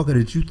motherfucker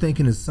that you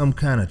thinking is some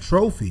kind of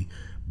trophy,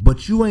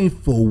 but you ain't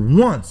for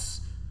once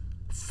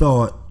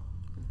thought,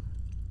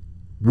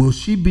 will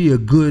she be a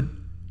good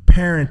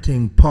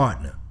parenting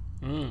partner?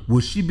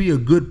 Will she be a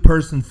good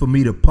person for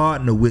me to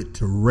partner with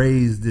to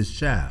raise this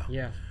child?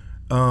 Yeah.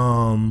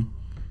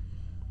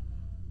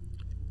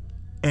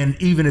 And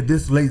even at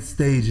this late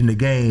stage in the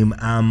game,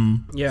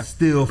 I'm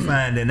still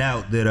finding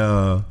out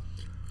that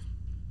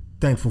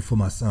thankful for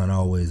my son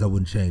always. I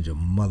wouldn't change a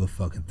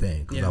motherfucking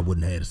thing because I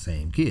wouldn't have the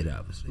same kid,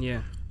 obviously.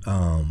 Yeah.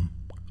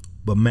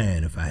 But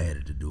man, if I had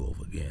it to do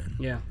over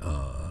again,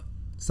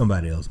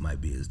 somebody else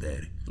might be his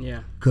daddy.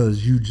 Yeah.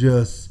 Because you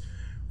just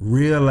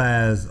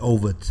realize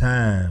over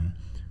time,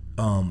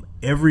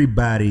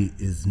 everybody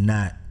is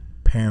not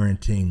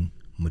parenting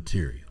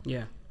material.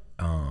 Yeah.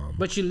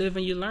 But you live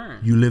and you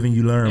learn. You live and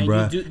you learn, and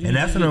bro. And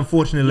that's an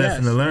unfortunate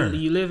lesson to learn.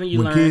 You live and you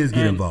when learn. When kids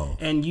get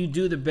involved. And you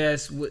do the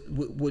best with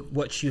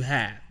what you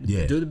have.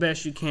 Yeah. Do the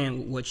best you can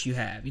with what you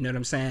have. You know what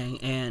I'm saying?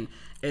 And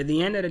at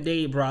the end of the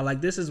day, bro,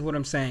 like, this is what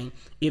I'm saying.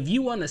 If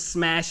you want to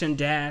smash and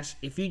dash,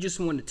 if you just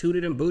want to toot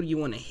it and boot it, you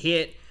want to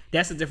hit,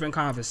 that's a different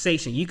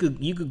conversation. You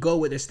could go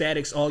with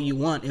aesthetics all you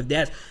want. If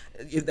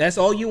that's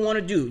all you want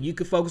to do, you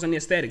could focus on the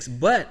aesthetics.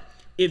 But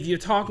if you're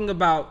talking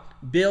about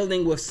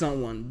building with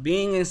someone,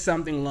 being in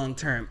something long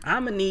term,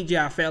 I'm gonna need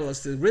y'all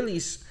fellas to really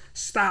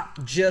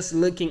stop just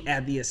looking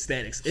at the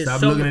aesthetics.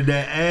 Stop looking at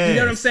that ass. You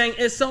know what I'm saying?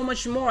 It's so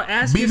much more.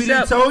 Ask BB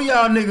yourself. done told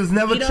y'all niggas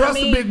never trust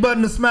a big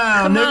button to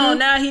smile, Come nigga. on,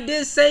 now he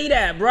did say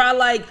that, bro.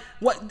 Like,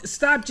 what?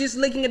 Stop just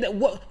looking at that.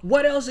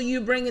 What else are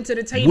you bringing to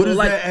the table? What is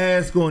like, that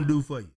ass gonna do for you?